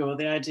 years ago,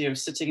 the idea of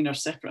sitting in our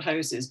separate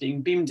houses,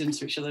 being beamed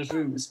into each other's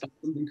rooms by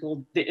something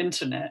called the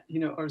internet, you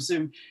know, or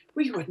Zoom,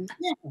 we would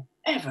never,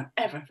 ever,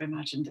 ever have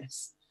imagined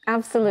this.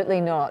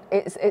 Absolutely not.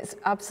 It's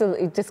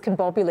absolutely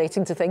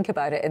discombobulating to think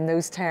about it in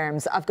those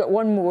terms. I've got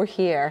one more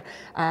here.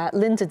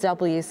 Linda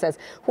W says,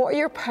 what are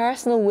your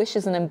personal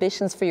wishes and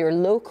ambitions for your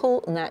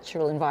local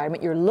natural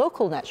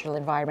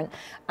environment,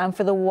 and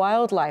for the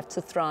wildlife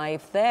to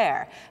thrive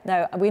there?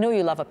 Now, we know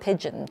you love a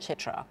pigeon,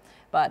 Chitra,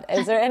 but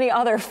is there any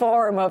other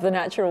form of the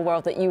natural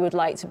world that you would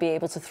like to be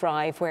able to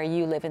thrive where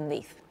you live in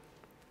Leith?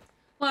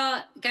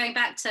 Well, going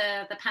back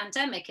to the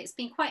pandemic, it's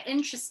been quite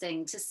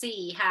interesting to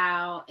see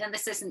how, and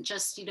this isn't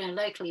just, you know,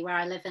 locally where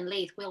I live in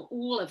Leith, we'll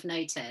all have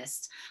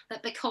noticed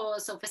that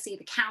because obviously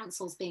the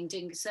council's been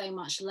doing so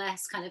much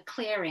less kind of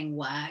clearing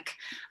work,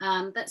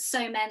 that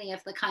so many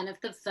of the kind of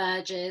the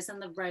verges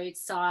and the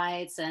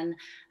roadsides and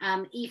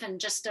even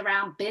just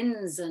around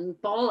bins and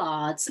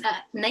bollards,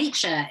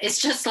 nature is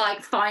just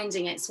like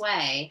finding its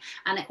way,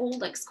 and it all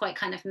looks quite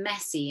kind of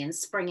messy and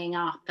springing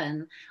up.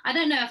 And I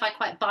don't know if I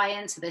quite buy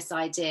into this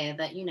idea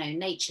that, you know,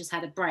 nature's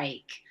had a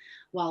break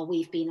while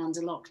we've been under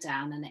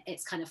lockdown and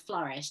it's kind of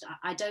flourished.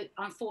 I don't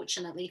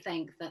unfortunately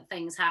think that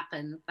things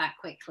happen that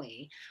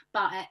quickly,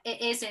 but it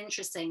is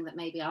interesting that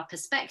maybe our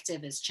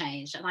perspective has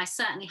changed. And I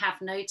certainly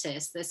have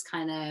noticed this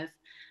kind of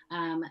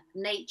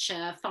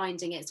nature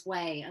finding its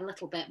way a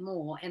little bit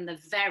more in the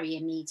very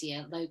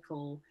immediate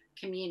local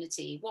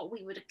community, what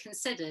we would have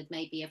considered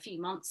maybe a few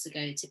months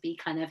ago to be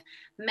kind of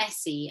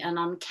messy and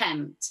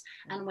unkempt,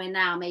 and we're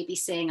now maybe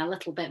seeing a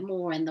little bit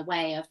more in the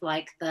way of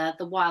like the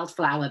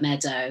wildflower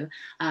meadow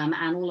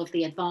and all of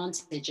the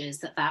advantages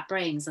that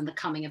brings, and the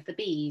coming of the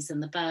bees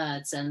and the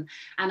birds, and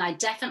I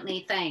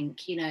definitely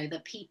think, you know,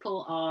 that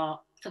people are,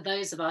 for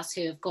those of us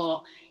who have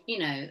got, you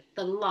know,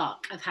 the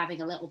luck of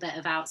having a little bit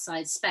of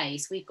outside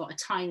space, we've got a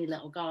tiny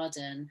little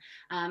garden,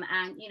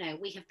 and, you know,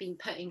 we have been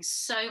putting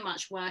so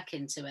much work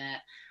into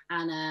it.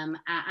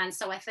 And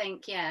so I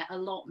think, yeah,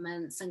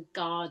 allotments and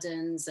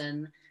gardens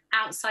and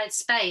outside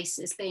space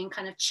is being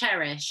kind of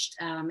cherished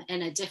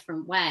in a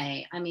different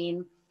way. I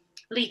mean,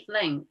 Leith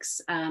Links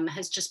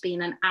has just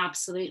been an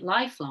absolute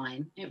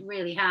lifeline. It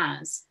really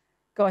has.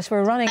 Gosh,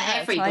 we're running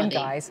out of time,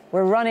 guys.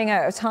 We're running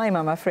out of time,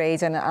 I'm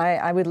afraid, and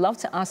I would love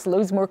to ask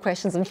loads more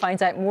questions and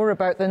find out more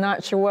about the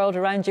natural world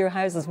around your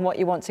houses and what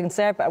you want to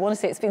conserve, but I want to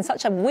say it's been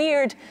such a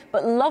weird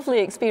but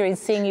lovely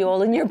experience seeing you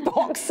all in your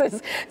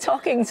boxes,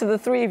 talking to the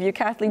three of you,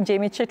 Kathleen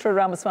Jamie, Chitra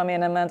Ramaswamy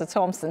and Amanda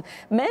Thomson.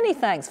 Many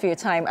thanks for your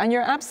time and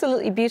your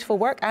absolutely beautiful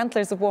work.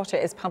 Antlers of Water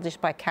is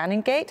published by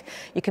Canongate.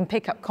 You can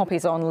pick up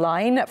copies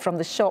online from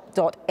the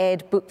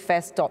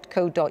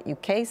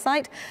shop.edbookfest.co.uk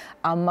site,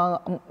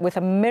 with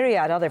a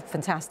myriad other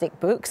fantastic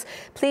books.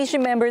 Please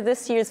remember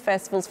this year's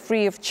festival is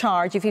free of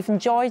charge. If you've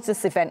enjoyed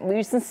this event,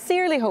 we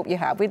sincerely hope you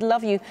have. We'd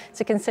love you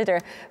to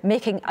consider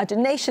making a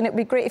donation. It'd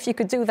be great if you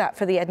could do that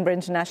for the Edinburgh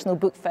International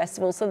Book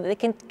Festival so that they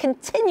can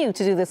continue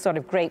to do this sort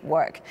of great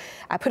work,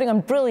 putting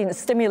on brilliant,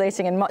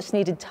 stimulating and much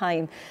needed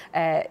time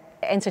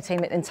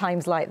entertainment in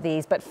times like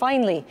these. But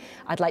finally,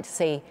 I'd like to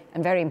say,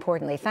 and very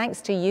importantly, thanks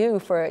to you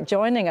for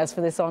joining us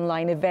for this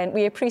online event.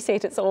 We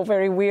appreciate it's all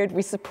very weird.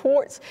 We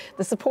support,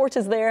 the support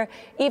is there,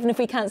 even if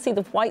we can't see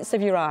the whites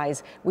of your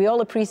eyes. We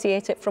all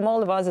appreciate it from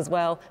all of us as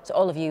well. To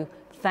all of you,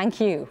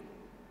 thank you.